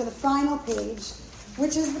me to the final page,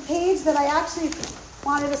 which is the page that I actually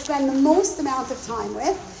wanted to spend the most amount of time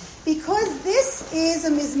with. Because this is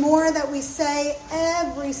a mizmor that we say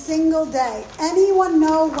every single day. Anyone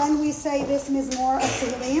know when we say this mizmor of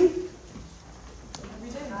Tehilim?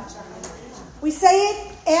 We say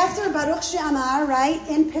it after Baruch She'amar, right?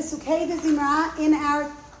 In Pesukei de Zimra, in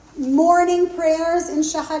our morning prayers in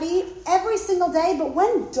Shacharit, every single day. But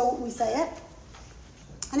when don't we say it?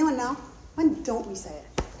 Anyone know? When don't we say it?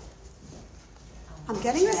 I'm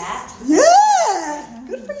getting this? Yeah!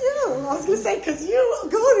 Good for you. I was going to say, because you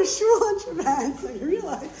go to shul on Shabbat, so you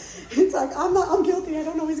realize. It's like, I'm guilty. I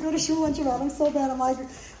don't always go to shul on Shabbat. I'm so bad. I'm like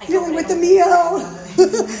dealing with the meal.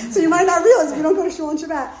 So you might not realize if you don't go to shul on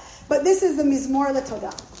Shabbat. But this is the Mizmor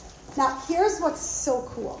LeTodah. Now, here's what's so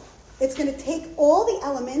cool. It's going to take all the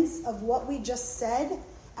elements of what we just said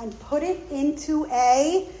and put it into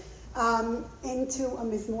a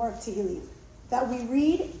Mizmor of Tehilim that we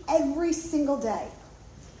read every single day.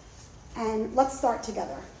 And let's start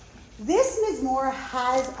together. This Mizmor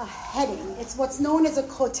has a heading. It's what's known as a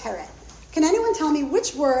koteret. Can anyone tell me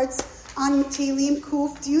which words on Tehilim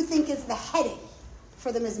Kuf do you think is the heading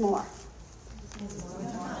for the Mizmor?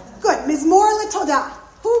 Good. Mizmor LeTodah.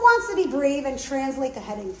 Who wants to be brave and translate the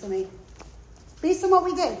heading for me? Based on what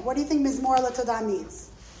we did, what do you think Mizmor LeTodah means?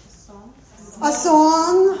 A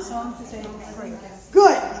song. A song to say praise.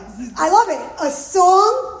 Good. I love it. A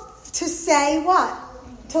song to say what?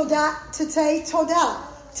 Todah. To say Todah.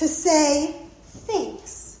 To say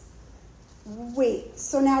thanks. Wait.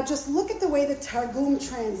 So now just look at the way the Targum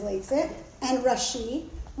translates it and Rashi.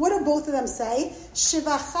 What do both of them say?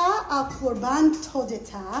 Shivacha al korban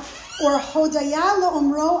todeta, or hodaya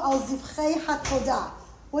le'omro al zivchei hatodah.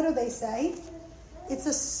 What do they say? It's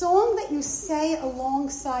a song that you say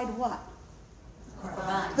alongside what?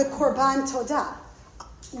 Korban. The korban todah.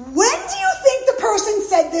 When do you think the person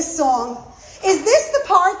said this song? Is this the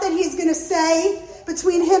part that he's going to say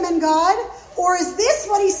between him and God? Or is this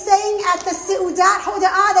what he's saying at the seudat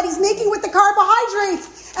hoda'ah that he's making with the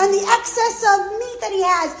carbohydrates and the excess of meat that he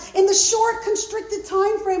has in the short, constricted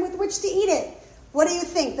time frame with which to eat it? What do you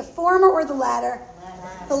think, the former or the latter?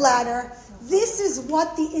 The latter. This is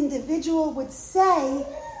what the individual would say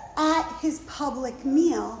at his public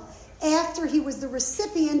meal after he was the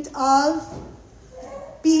recipient of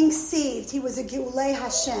being saved. He was a Geulei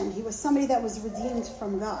Hashem. He was somebody that was redeemed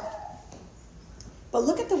from God. But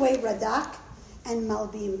look at the way Radak and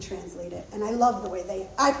Malbim translate it. And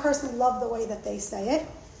I personally love the way that they say it.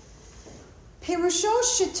 Pirusho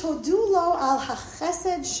shetodu lo al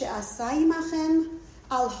hachesed she'asa imachem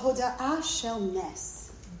al hoda'ah shel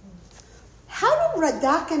nes. How do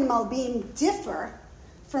Radak and Malbim differ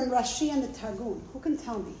from Rashi and the Targum? Who can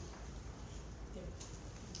tell me?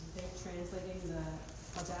 They're translating the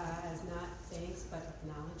hoda'ah as not thanks but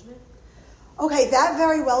acknowledgement. Okay, that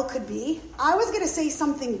very well could be. I was going to say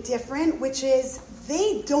something different, which is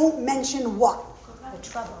they don't mention what? The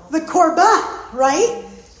trouble. The korban, right?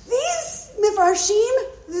 These mifarshim,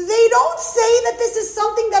 they don't say that this is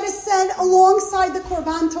something that is said alongside the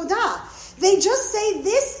korban todah. They just say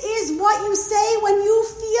this is what you say when you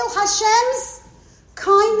feel Hashem's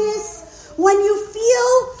kindness, when you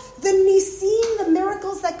feel the nisim, the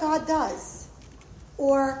miracles that God does.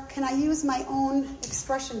 Or can I use my own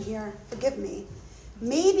expression here? Forgive me.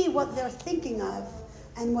 Maybe what they're thinking of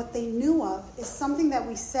and what they knew of is something that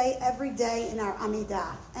we say every day in our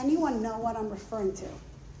Amidah. Anyone know what I'm referring to?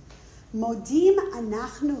 Modim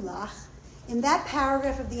anachnu lach. In that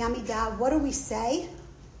paragraph of the Amidah, what do we say?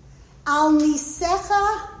 Al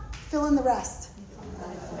nisecha, fill in the rest.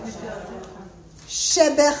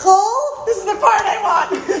 Shebechol, this is the part I want.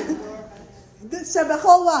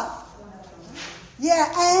 Shebechol what?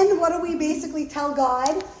 Yeah, and what do we basically tell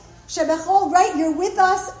God? Shebechol, right? You're with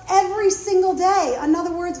us every single day. In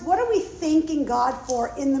other words, what are we thanking God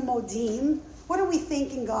for in the Modim? What are we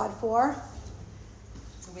thanking God for?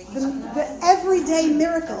 The everyday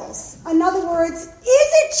miracles. In other words, is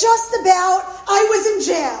it just about, I was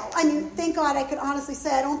in jail? I mean, thank God I could honestly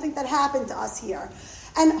say I don't think that happened to us here.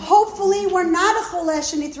 And hopefully we're not a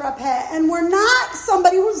cholesh nitrapeh, and we're not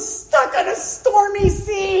somebody who's stuck on a stormy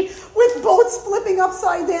sea with boats flipping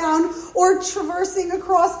upside down or traversing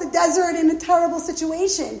across the desert in a terrible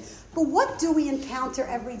situation. But what do we encounter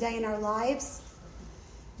every day in our lives?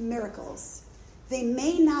 Miracles. They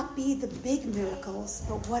may not be the big miracles,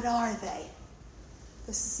 but what are they?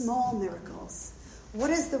 The small miracles. What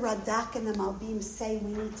does the Radak and the Malbim say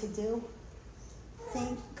we need to do?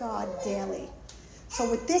 Thank God daily. So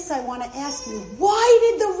with this, I want to ask you,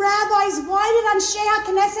 why did Anshe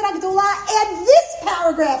HaKnesset HaGdolah add this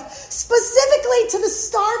paragraph specifically to the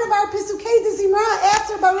start of our Pesukei de Zimra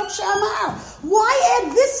after Baruch She'amar? Why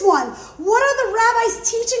add this one? What are the rabbis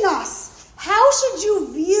teaching us? How should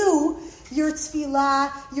you view your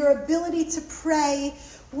tefillah, your ability to pray,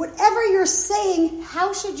 whatever you're saying,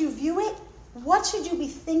 how should you view it? What should you be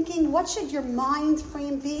thinking? What should your mind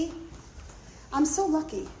frame be? I'm so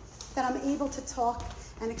lucky that I'm able to talk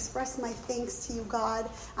and express my thanks to you, God.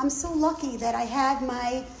 I'm so lucky that I have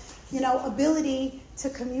my, ability to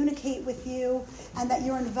communicate with you and that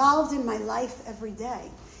you're involved in my life every day.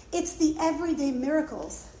 It's the everyday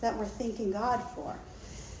miracles that we're thanking God for.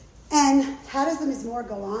 And how does the Mizmor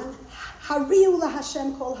go on? Hariu la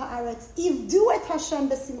Hashem kol haaretz, ivdu et Hashem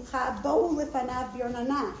besimcha, bo'u lefanav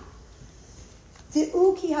b'yornana.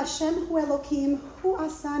 Di'u ki Hashem hu Elokim, hu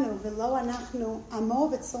asanu, v'lo anachnu, amo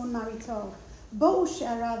v'tzon marito. Bo'u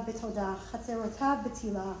she'arav b'todah, chatzerotav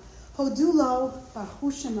b'tila, hodu lo, baruchu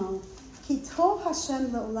shemo, ki tov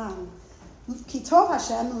Hashem le'olam. Ki tov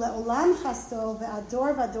Hashem le'olam chasto,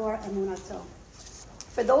 ve'ador v'ador emunato.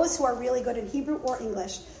 For those who are really good in Hebrew or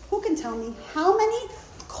English, who can tell me how many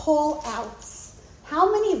call-outs,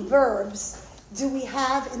 how many verbs do we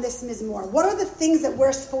have in this Mizmor? What are the things that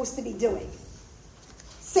we're supposed to be doing?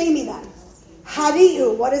 Say me them.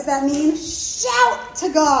 Hari'u, what does that mean? Shout to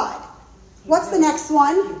God. What's the next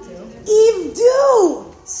one?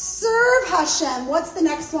 Ivdu, serve Hashem. What's the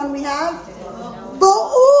next one we have?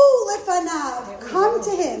 Bo'u lefanav, come to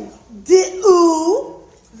Him. Di'u,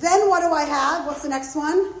 then what do I have? What's the next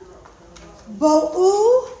one?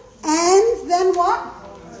 Bo'u, and then what?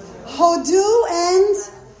 Hodu and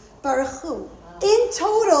baruchu. In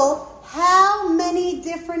total, how many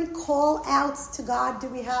different call-outs to God do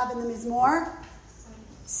we have in the Mizmor?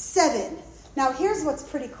 7. Now, here's what's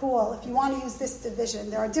pretty cool. If you want to use this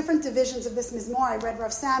division, there are different divisions of this Mizmor. I read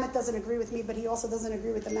Rav Samet doesn't agree with me, but he also doesn't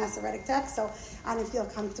agree with the Masoretic text, so I didn't feel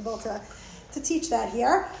comfortable to teach that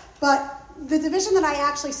here. But the division that I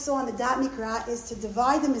actually saw in the Dat Mikra is to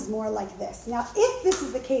divide the Mizmor like this. Now, if this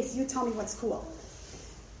is the case, you tell me what's cool.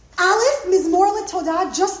 Aleph, Mizmor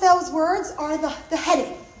LeTodah, just those words are the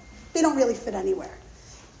heading. They don't really fit anywhere.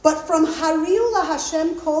 But from Hariu la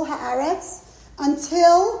Hashem kol haaretz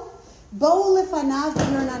until Bo'u lefanav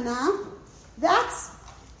b'yornana, that's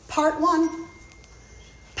part 1.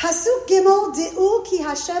 Pasuk Gimel, Di'u ki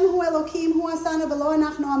Hashem hu Elokim hu asanu b'lo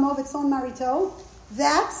anachnu amo v'tzon marito,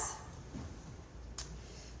 that's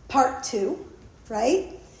part 2,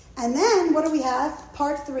 right? And then, what do we have?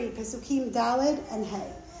 Part 3, Pesukim Daled and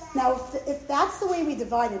Hey. Now, if that's the way we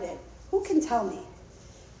divided it, who can tell me?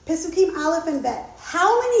 Pesukim Aleph and Bet.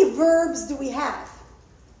 How many verbs do we have?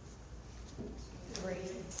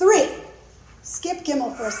 3. Skip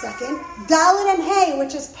Gimel for a second. Daled and Hey,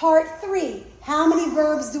 which is part 3. How many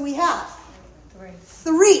verbs do we have?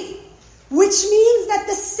 3. Which means that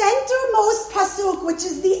the centermost pasuk, which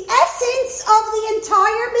is the essence of the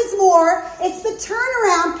entire Mizmor, it's the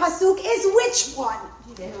turnaround pasuk, is which one?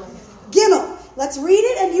 Gimel. Let's read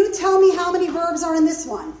it and you tell me how many verbs are in this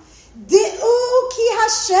one. Di'u ki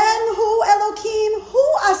Hashem hu Elokim hu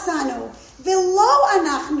asanu v'lo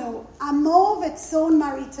anachnu amo v'tzon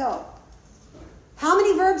marito. How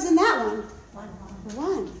many verbs in that one?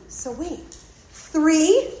 1. So wait.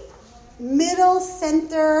 3, middle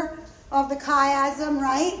center of the chiasm,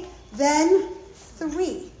 right? Then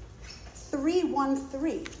 3. 3, 1,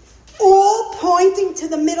 3. All pointing to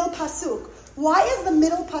the middle pasuk. Why is the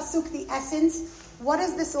middle pasuk the essence? What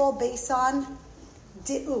is this all based on?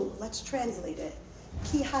 Di'u. Let's translate it.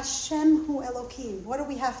 Ki Hashem hu Elokim. What do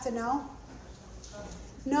we have to know?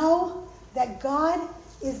 Know that God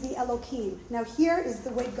is the Elokim. Now here is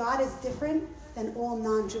the way God is different than all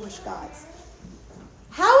non-Jewish gods.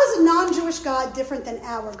 Is a non-Jewish God different than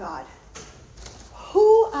our God?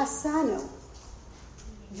 Hu asanu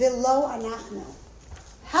v'lo anachnu.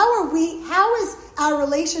 How is our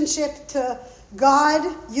relationship to God,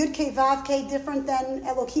 Yud Kei Vav Kei, different than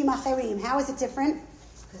Elokim Acherim? How is it different?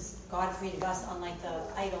 Because God created us unlike the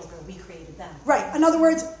idols where we created them. Right. In other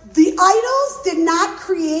words, the idols did not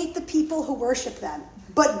create the people who worship them.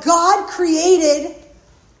 But God created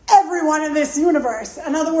everyone in this universe.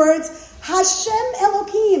 In other words, Hashem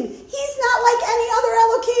Elokim. He's not like any other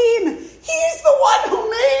Elokim. He's the one who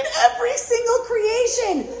made every single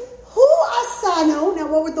creation. Hu asanu. Now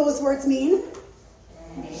what would those words mean?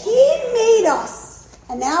 He made us.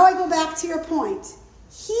 And now I go back to your point.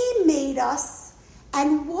 He made us.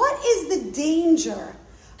 And what is the danger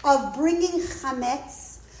of bringing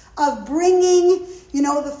chametz, of bringing,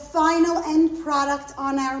 the final end product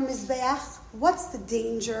on our mizbeach? What's the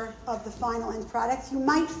danger of the final end product? You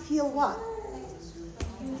might feel what?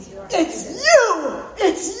 It's you!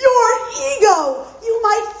 It's your ego! You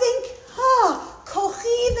might think,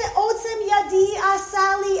 kochi ve'otzem yadi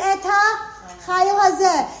asali eta chayil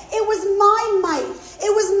hazeh. It was my might.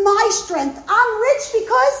 It was my strength.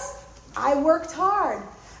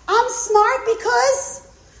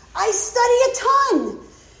 study a ton.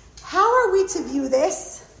 How are we to view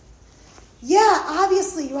this? Yeah,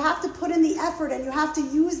 obviously you have to put in the effort and you have to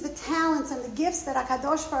use the talents and the gifts that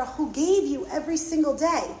HaKadosh Baruch Hu gave you every single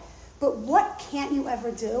day. But what can't you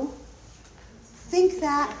ever do? Think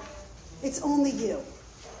that it's only you.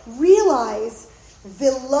 Realize,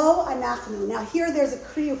 V'lo anachnu. Now here there's a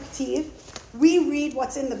kriyu k'tiv. We read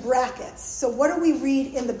what's in the brackets. So what do we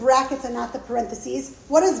read in the brackets and not the parentheses?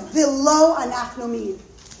 What does V'lo anachnu mean?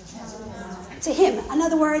 To him. In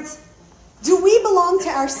other words, do we belong to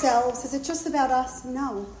ourselves? Is it just about us?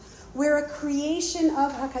 No. We're a creation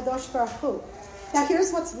of HaKadosh Baruch Hu. Now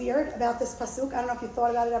here's what's weird about this pasuk. I don't know if you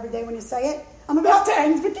thought about it every day when you say it. I'm about to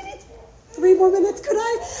end, but 3 more minutes, could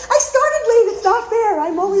I? I started late, it's not fair.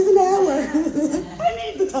 I'm always an hour. I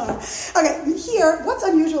need the time. Okay, here, what's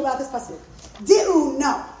unusual about this pasuk? Di'u,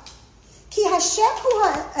 no. Ki Hashem hu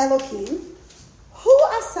ha'elokim, hu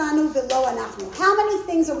asanu v'lo anachnu. How many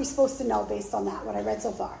things are we supposed to know based on that, what I read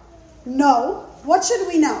so far? No. What should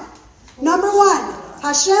we know? Number 1,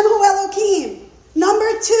 Hashem hu Elokim. Number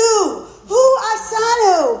 2, hu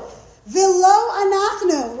asanu v'lo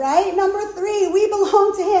anachnu, right? Number 3, we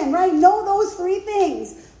belong to him, right? Know those 3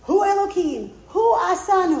 things. Hu Elokim, hu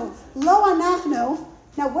asanu, lo anachnu.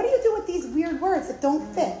 Now, what do you do with these weird words that don't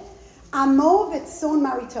fit? Amo v'tzon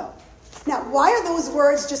marito. Now, why are those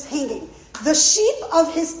words just hanging? The sheep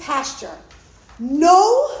of his pasture.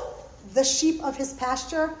 Know the sheep of his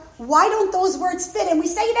pasture. Why don't those words fit? And we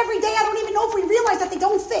say it every day. I don't even know if we realize that they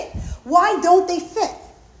don't fit. Why don't they fit?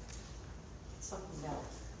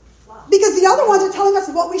 Because the other ones are telling us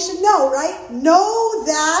what we should know, right? Know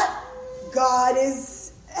that God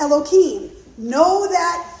is Elohim. Know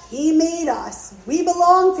that he made us. We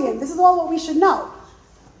belong to him. This is all what we should know.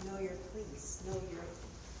 Know your place. Know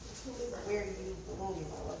where you belong in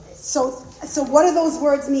all of this. So what do those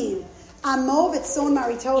words mean? Amo v'tzon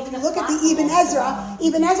marito. If you look at the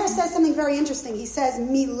Ibn Ezra says something very interesting. He says,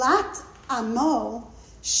 Milat amo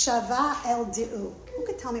shava el di'u. Who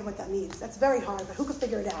could tell me what that means? That's very hard, but who could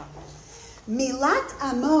figure it out? Milat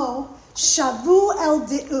amo shavu el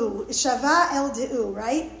di'u. Shava el di'u,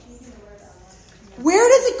 right? Where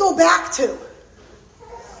does it go back to?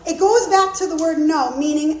 It goes back to the word no,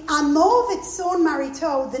 meaning amo v'tzon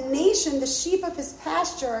marito, the nation, the sheep of his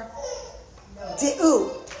pasture,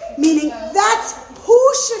 di'u. Meaning that's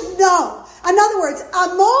who should know. In other words,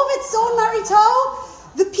 amo v'tzon marito,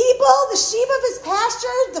 the people, the sheep of his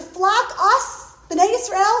pasture, the flock, us, B'nai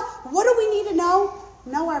Israel, what do we need to know?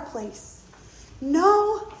 Know our place.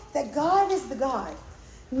 Know that God is the God.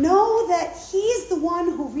 Know that he's the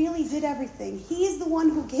one who really did everything. He's the one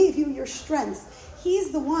who gave you your strengths.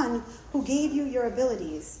 He's the one who gave you your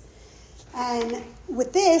abilities. And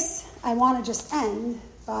with this, I want to just end,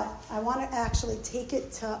 but I want to actually take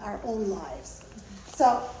it to our own lives.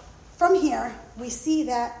 So from here, we see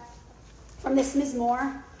that from this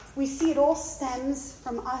Mizmor, we see it all stems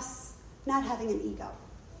from us not having an ego.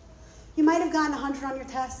 You might have gotten 100 on your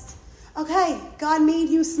test. Okay, God made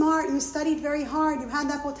you smart. You studied very hard. You had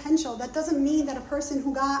that potential. That doesn't mean that a person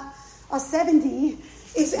who got a 70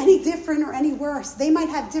 is any different or any worse. They might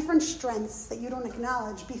have different strengths that you don't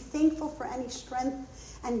acknowledge. Be thankful for any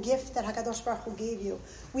strength and gift that HaKadosh Baruch Hu gave you.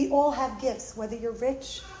 We all have gifts, whether you're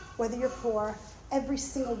rich, whether you're poor. Every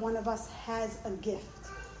single one of us has a gift.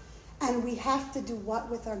 And we have to do what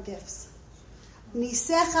with our gifts?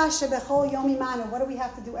 Nisecha shebechol yom imanu. What do we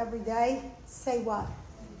have to do every day? Say what?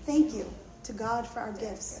 Thank you to God for our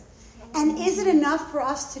gifts. And is it enough for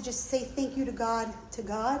us to just say thank you to God?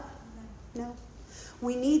 No.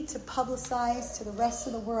 We need to publicize to the rest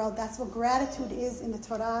of the world. That's what gratitude is in the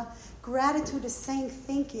Torah. Gratitude is saying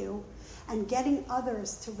thank you and getting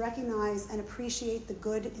others to recognize and appreciate the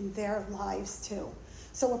good in their lives too.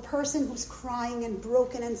 So a person who's crying and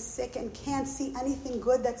broken and sick and can't see anything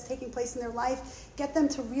good that's taking place in their life, get them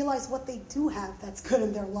to realize what they do have that's good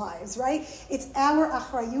in their lives, right? It's our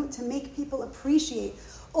achrayut to make people appreciate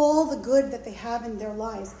all the good that they have in their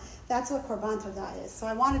lives. That's what Korban Todah is. So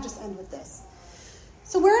I want to just end with this.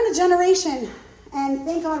 So we're in a generation, and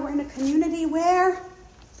thank God we're in a community where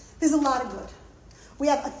there's a lot of good. We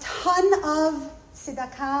have a ton of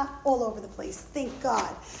tzedakah all over the place. Thank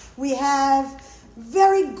God. We have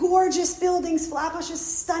very gorgeous buildings. Flatbush is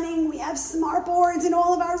stunning. We have smart boards in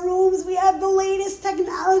all of our rooms. We have the latest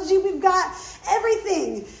technology. We've got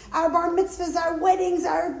everything. Our bar mitzvahs, our weddings,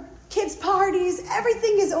 our kids' parties,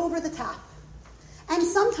 everything is over the top. And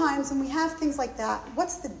sometimes when we have things like that,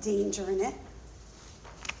 what's the danger in it?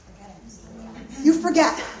 You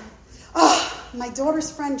forget. Oh, my daughter's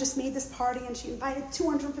friend just made this party and she invited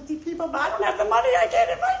 250 people, but I don't have the money. I can't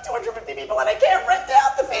invite 250 people and I can't rent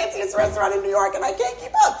out the fanciest restaurant in New York and I can't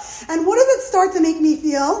keep up. And what does it start to make me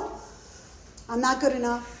feel? I'm not good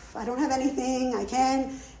enough. I don't have anything. I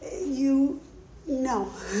can.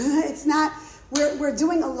 No, it's not. We're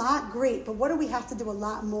doing a lot, great, but what do we have to do a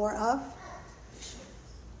lot more of?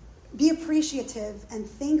 Be appreciative and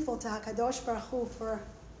thankful to HaKadosh Baruch Hu for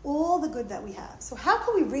all the good that we have. So how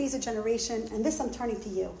can we raise a generation, and this I'm turning to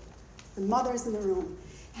you, the mothers in the room,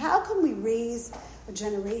 how can we raise a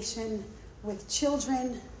generation with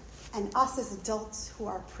children and us as adults who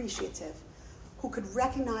are appreciative, who could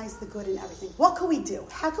recognize the good in everything? What can we do?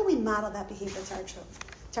 How can we model that behavior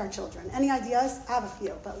to our children? Any ideas? I have a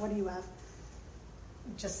few, but what do you have?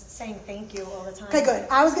 Just saying thank you all the time. Okay, good.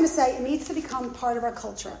 I was going to say it needs to become part of our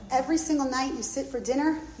culture. Every single night you sit for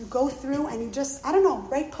dinner, you go through and you just,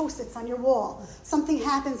 write Post-its on your wall. Something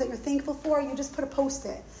happens that you're thankful for, you just put a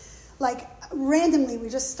Post-it. Like, randomly, we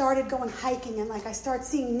just started going hiking and I start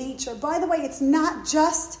seeing nature. By the way, it's not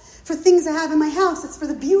just for things I have in my house. It's for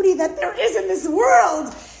the beauty that there is in this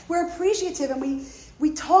world. We're appreciative and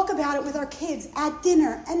we talk about it with our kids at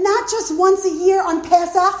dinner. And not just once a year on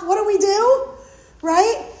Pesach. What do?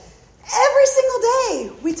 Right? Every single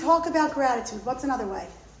day we talk about gratitude. What's another way?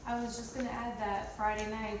 I was just going to add that Friday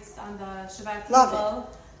nights on the Shabbat Love table,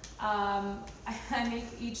 I make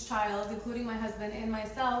each child, including my husband and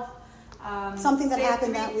myself, something that say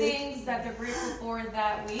happened 3 that week. things that they're grateful for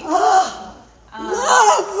that week. Love!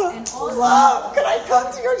 And also, Love! Can I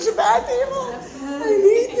come to your Shabbat table? Absolutely. I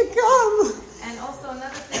need to come. And also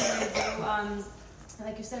another thing I do,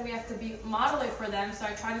 like you said, we have to model it for them. So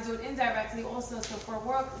I try to do it indirectly also. So if we're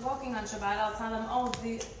walking on Shabbat, I'll tell them, oh,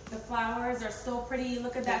 the flowers are so pretty.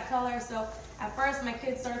 Look at that color. So at first my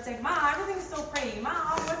kids start saying, Ma, everything's so pretty.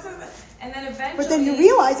 Ma, what's it? And then eventually, but then you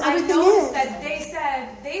realize everything I noticed is.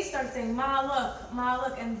 that they started saying, Ma,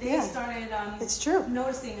 look. And they started it's true.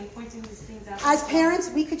 noticing and pointing these things out. As parents,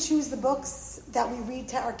 we could choose the books that we read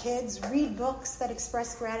to our kids. Read books that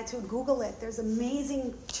express gratitude. Google it. There's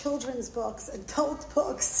amazing children's books, adult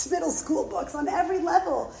books, middle school books on every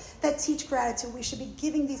level that teach gratitude. We should be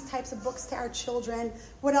giving these types of books to our children.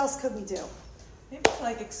 What else could we do? Maybe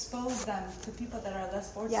to expose them to people that are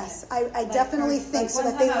less fortunate. Yes, I definitely think so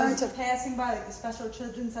that they learn to. Passing by the special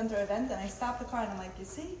children's center event, and I stopped the car and I'm like, you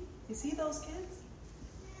see those kids?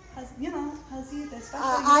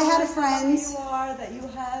 I had a friend. You are that you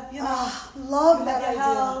have, love you that have your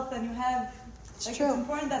idea. health, and you have. It's true. It's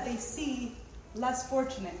important that they see less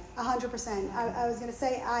fortunate. 100%. I was going to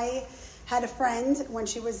say I had a friend when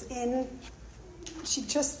she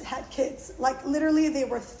just had kids. Like literally they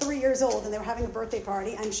were 3 years old and they were having a birthday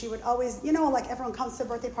party and she would always, everyone comes to a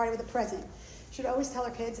birthday party with a present. She would always tell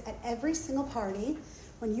her kids at every single party,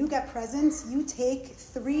 when you get presents, you take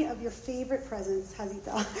 3 of your favorite presents,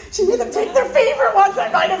 Hazita. She made them take their favorite ones.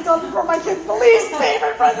 I might have done for my kids the least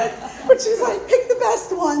favorite presents. But she's like, pick the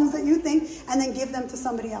best ones that you think and then give them to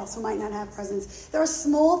somebody else who might not have presents. There are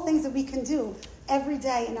small things that we can do every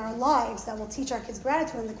day in our lives that will teach our kids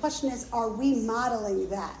gratitude. And the question is, are we modeling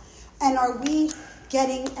that? And are we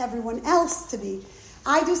getting everyone else to be?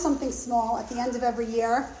 I do something small at the end of every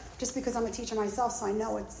year, just because I'm a teacher myself, so I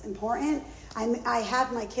know it's important. I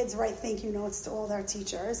have my kids write thank you notes to all their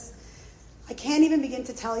teachers. I can't even begin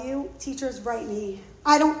to tell you, teachers write me.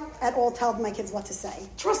 I don't at all tell my kids what to say.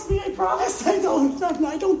 Trust me, I promise. I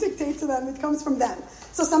don't dictate to them. It comes from them.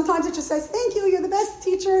 So sometimes it just says, thank you, you're the best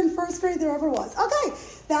teacher in first grade there ever was. Okay,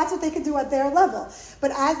 that's what they could do at their level.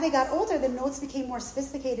 But as they got older, the notes became more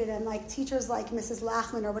sophisticated, and like teachers like Mrs.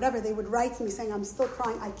 Lachman or whatever, they would write to me saying, I'm still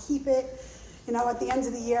crying, I keep it. At the end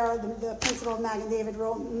of the year, the principal of Magen David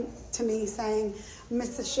wrote to me saying,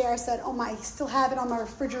 Mr. Sher said, I still have it on my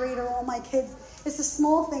refrigerator, all my kids. It's the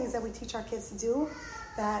small things that we teach our kids to do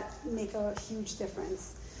that make a huge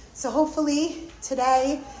difference. So hopefully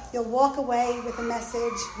today you'll walk away with a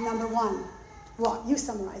message, number 1. What? You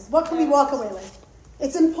summarize. What can we walk away with?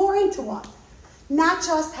 It's important to what? Not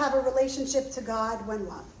just have a relationship to God when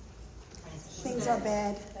what? Things are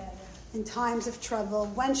bad. In times of trouble.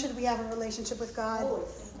 When should we have a relationship with God?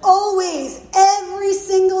 Always. Every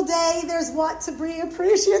single day there's what to be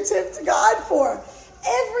appreciative to God for.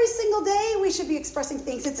 Every single day we should be expressing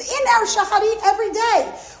things. It's in our shacharit every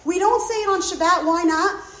day. We don't say it on Shabbat. Why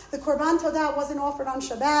not? The Korban Todah wasn't offered on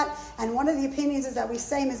Shabbat, and one of the opinions is that we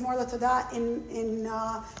say Mizmor LaTodah in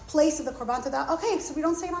place of the Korban Todah. Okay, so we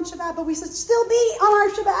don't say it on Shabbat, but we should still be on our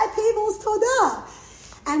Shabbat tables Todah.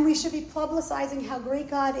 And we should be publicizing how great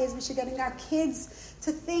God is. We should get our kids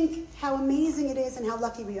to think how amazing it is and how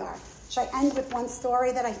lucky we are. Should I end with one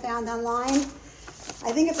story that I found online?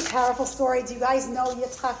 I think it's a powerful story. Do you guys know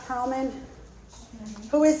Yitzhak Perlman?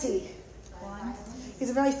 Who is he? He's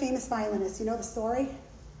a very famous violinist. You know the story?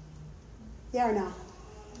 Yeah or no?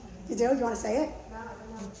 You do? You want to say it?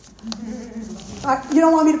 You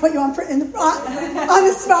don't want me to put you on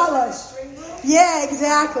the spotlight? Yeah,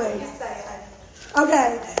 exactly.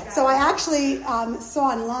 Okay, so I actually saw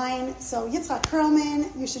online, so Yitzhak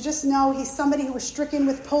Perlman, you should just know he's somebody who was stricken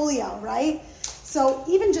with polio, right? So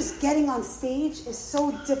even just getting on stage is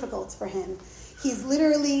so difficult for him. He's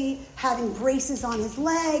literally having braces on his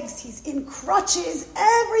legs, he's in crutches,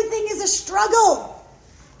 everything is a struggle.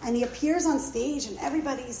 And he appears on stage and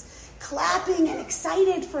everybody's clapping and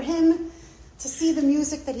excited for him to see the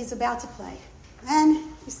music that he's about to play. And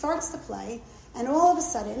he starts to play, and all of a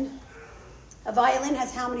sudden, a violin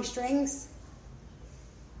has how many strings?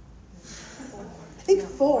 I think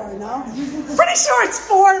 4, no? Pretty sure it's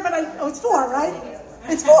 4, but it's 4, right?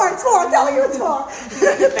 It's 4, I'm telling you it's 4.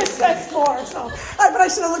 It says 4, so. But I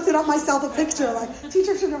should have looked it up myself, a picture. Like,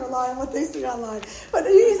 teachers should never lie on what they see online. But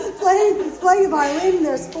he's playing the violin,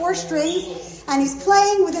 there's 4 strings, and he's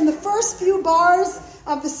playing within the first few bars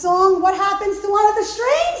of the song. What happens to one of the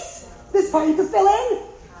strings? This part you can fill in.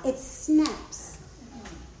 It snaps.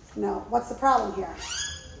 No, what's the problem here?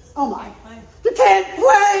 Oh my. You can't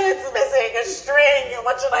play, it's missing a string.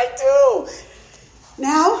 What should I do?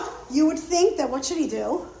 Now, you would think that what should he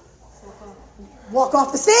do? Walk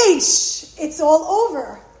off the stage. It's all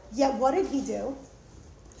over. Yet what did he do?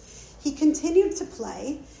 He continued to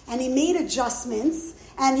play, and he made adjustments,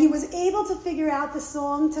 and he was able to figure out the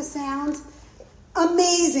song to sound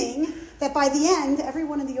amazing, that by the end,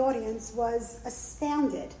 everyone in the audience was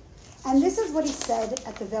astounded. And this is what he said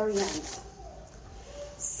at the very end.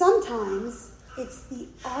 Sometimes it's the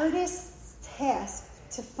artist's task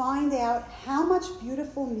to find out how much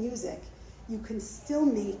beautiful music you can still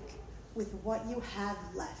make with what you have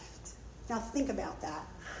left. Now think about that.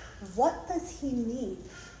 What does he mean?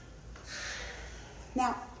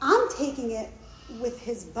 Now, I'm taking it with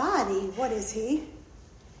his body. What is he?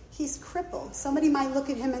 He's crippled. Somebody might look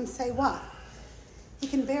at him and say, what? He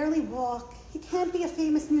can barely walk. He can't be a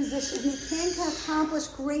famous musician. He can't accomplish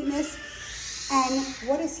greatness. And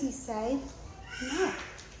what does he say? No.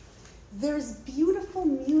 There's beautiful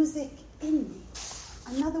music in me.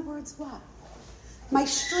 In other words, what? My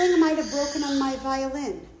string might have broken on my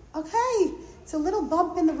violin. Okay, it's a little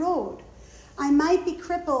bump in the road. I might be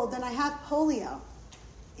crippled and I have polio.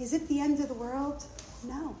 Is it the end of the world?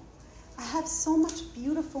 No. I have so much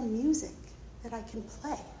beautiful music that I can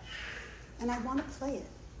play. And I want to play it.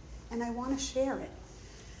 And I want to share it.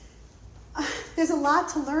 There's a lot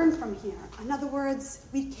to learn from here. In other words,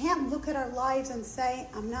 we can't look at our lives and say,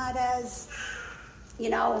 I'm not as,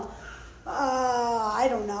 I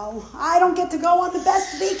don't know. I don't get to go on the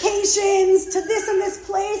best vacations to this and this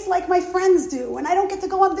place like my friends do. And I don't get to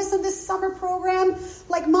go on this and this summer program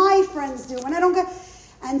like my friends do.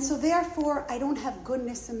 And so therefore, I don't have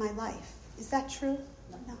goodness in my life. Is that true?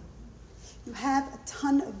 No. You have a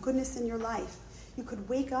ton of goodness in your life. You could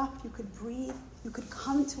wake up, you could breathe, you could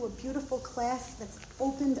come to a beautiful class that's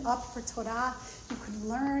opened up for Torah, you could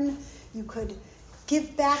learn, you could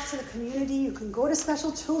give back to the community, you can go to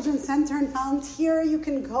Special Children's Center and volunteer, you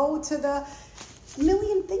can go to the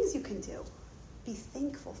million things you can do. Be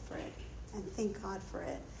thankful for it and thank God for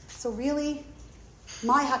it. So really,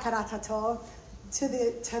 my hakarat hatov to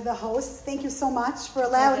the hosts. Thank you so much for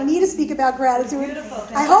allowing me to speak about gratitude. Beautiful.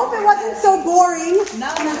 I hope it wasn't so boring.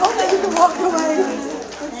 No, and I hope that you can walk away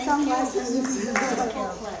with some lessons.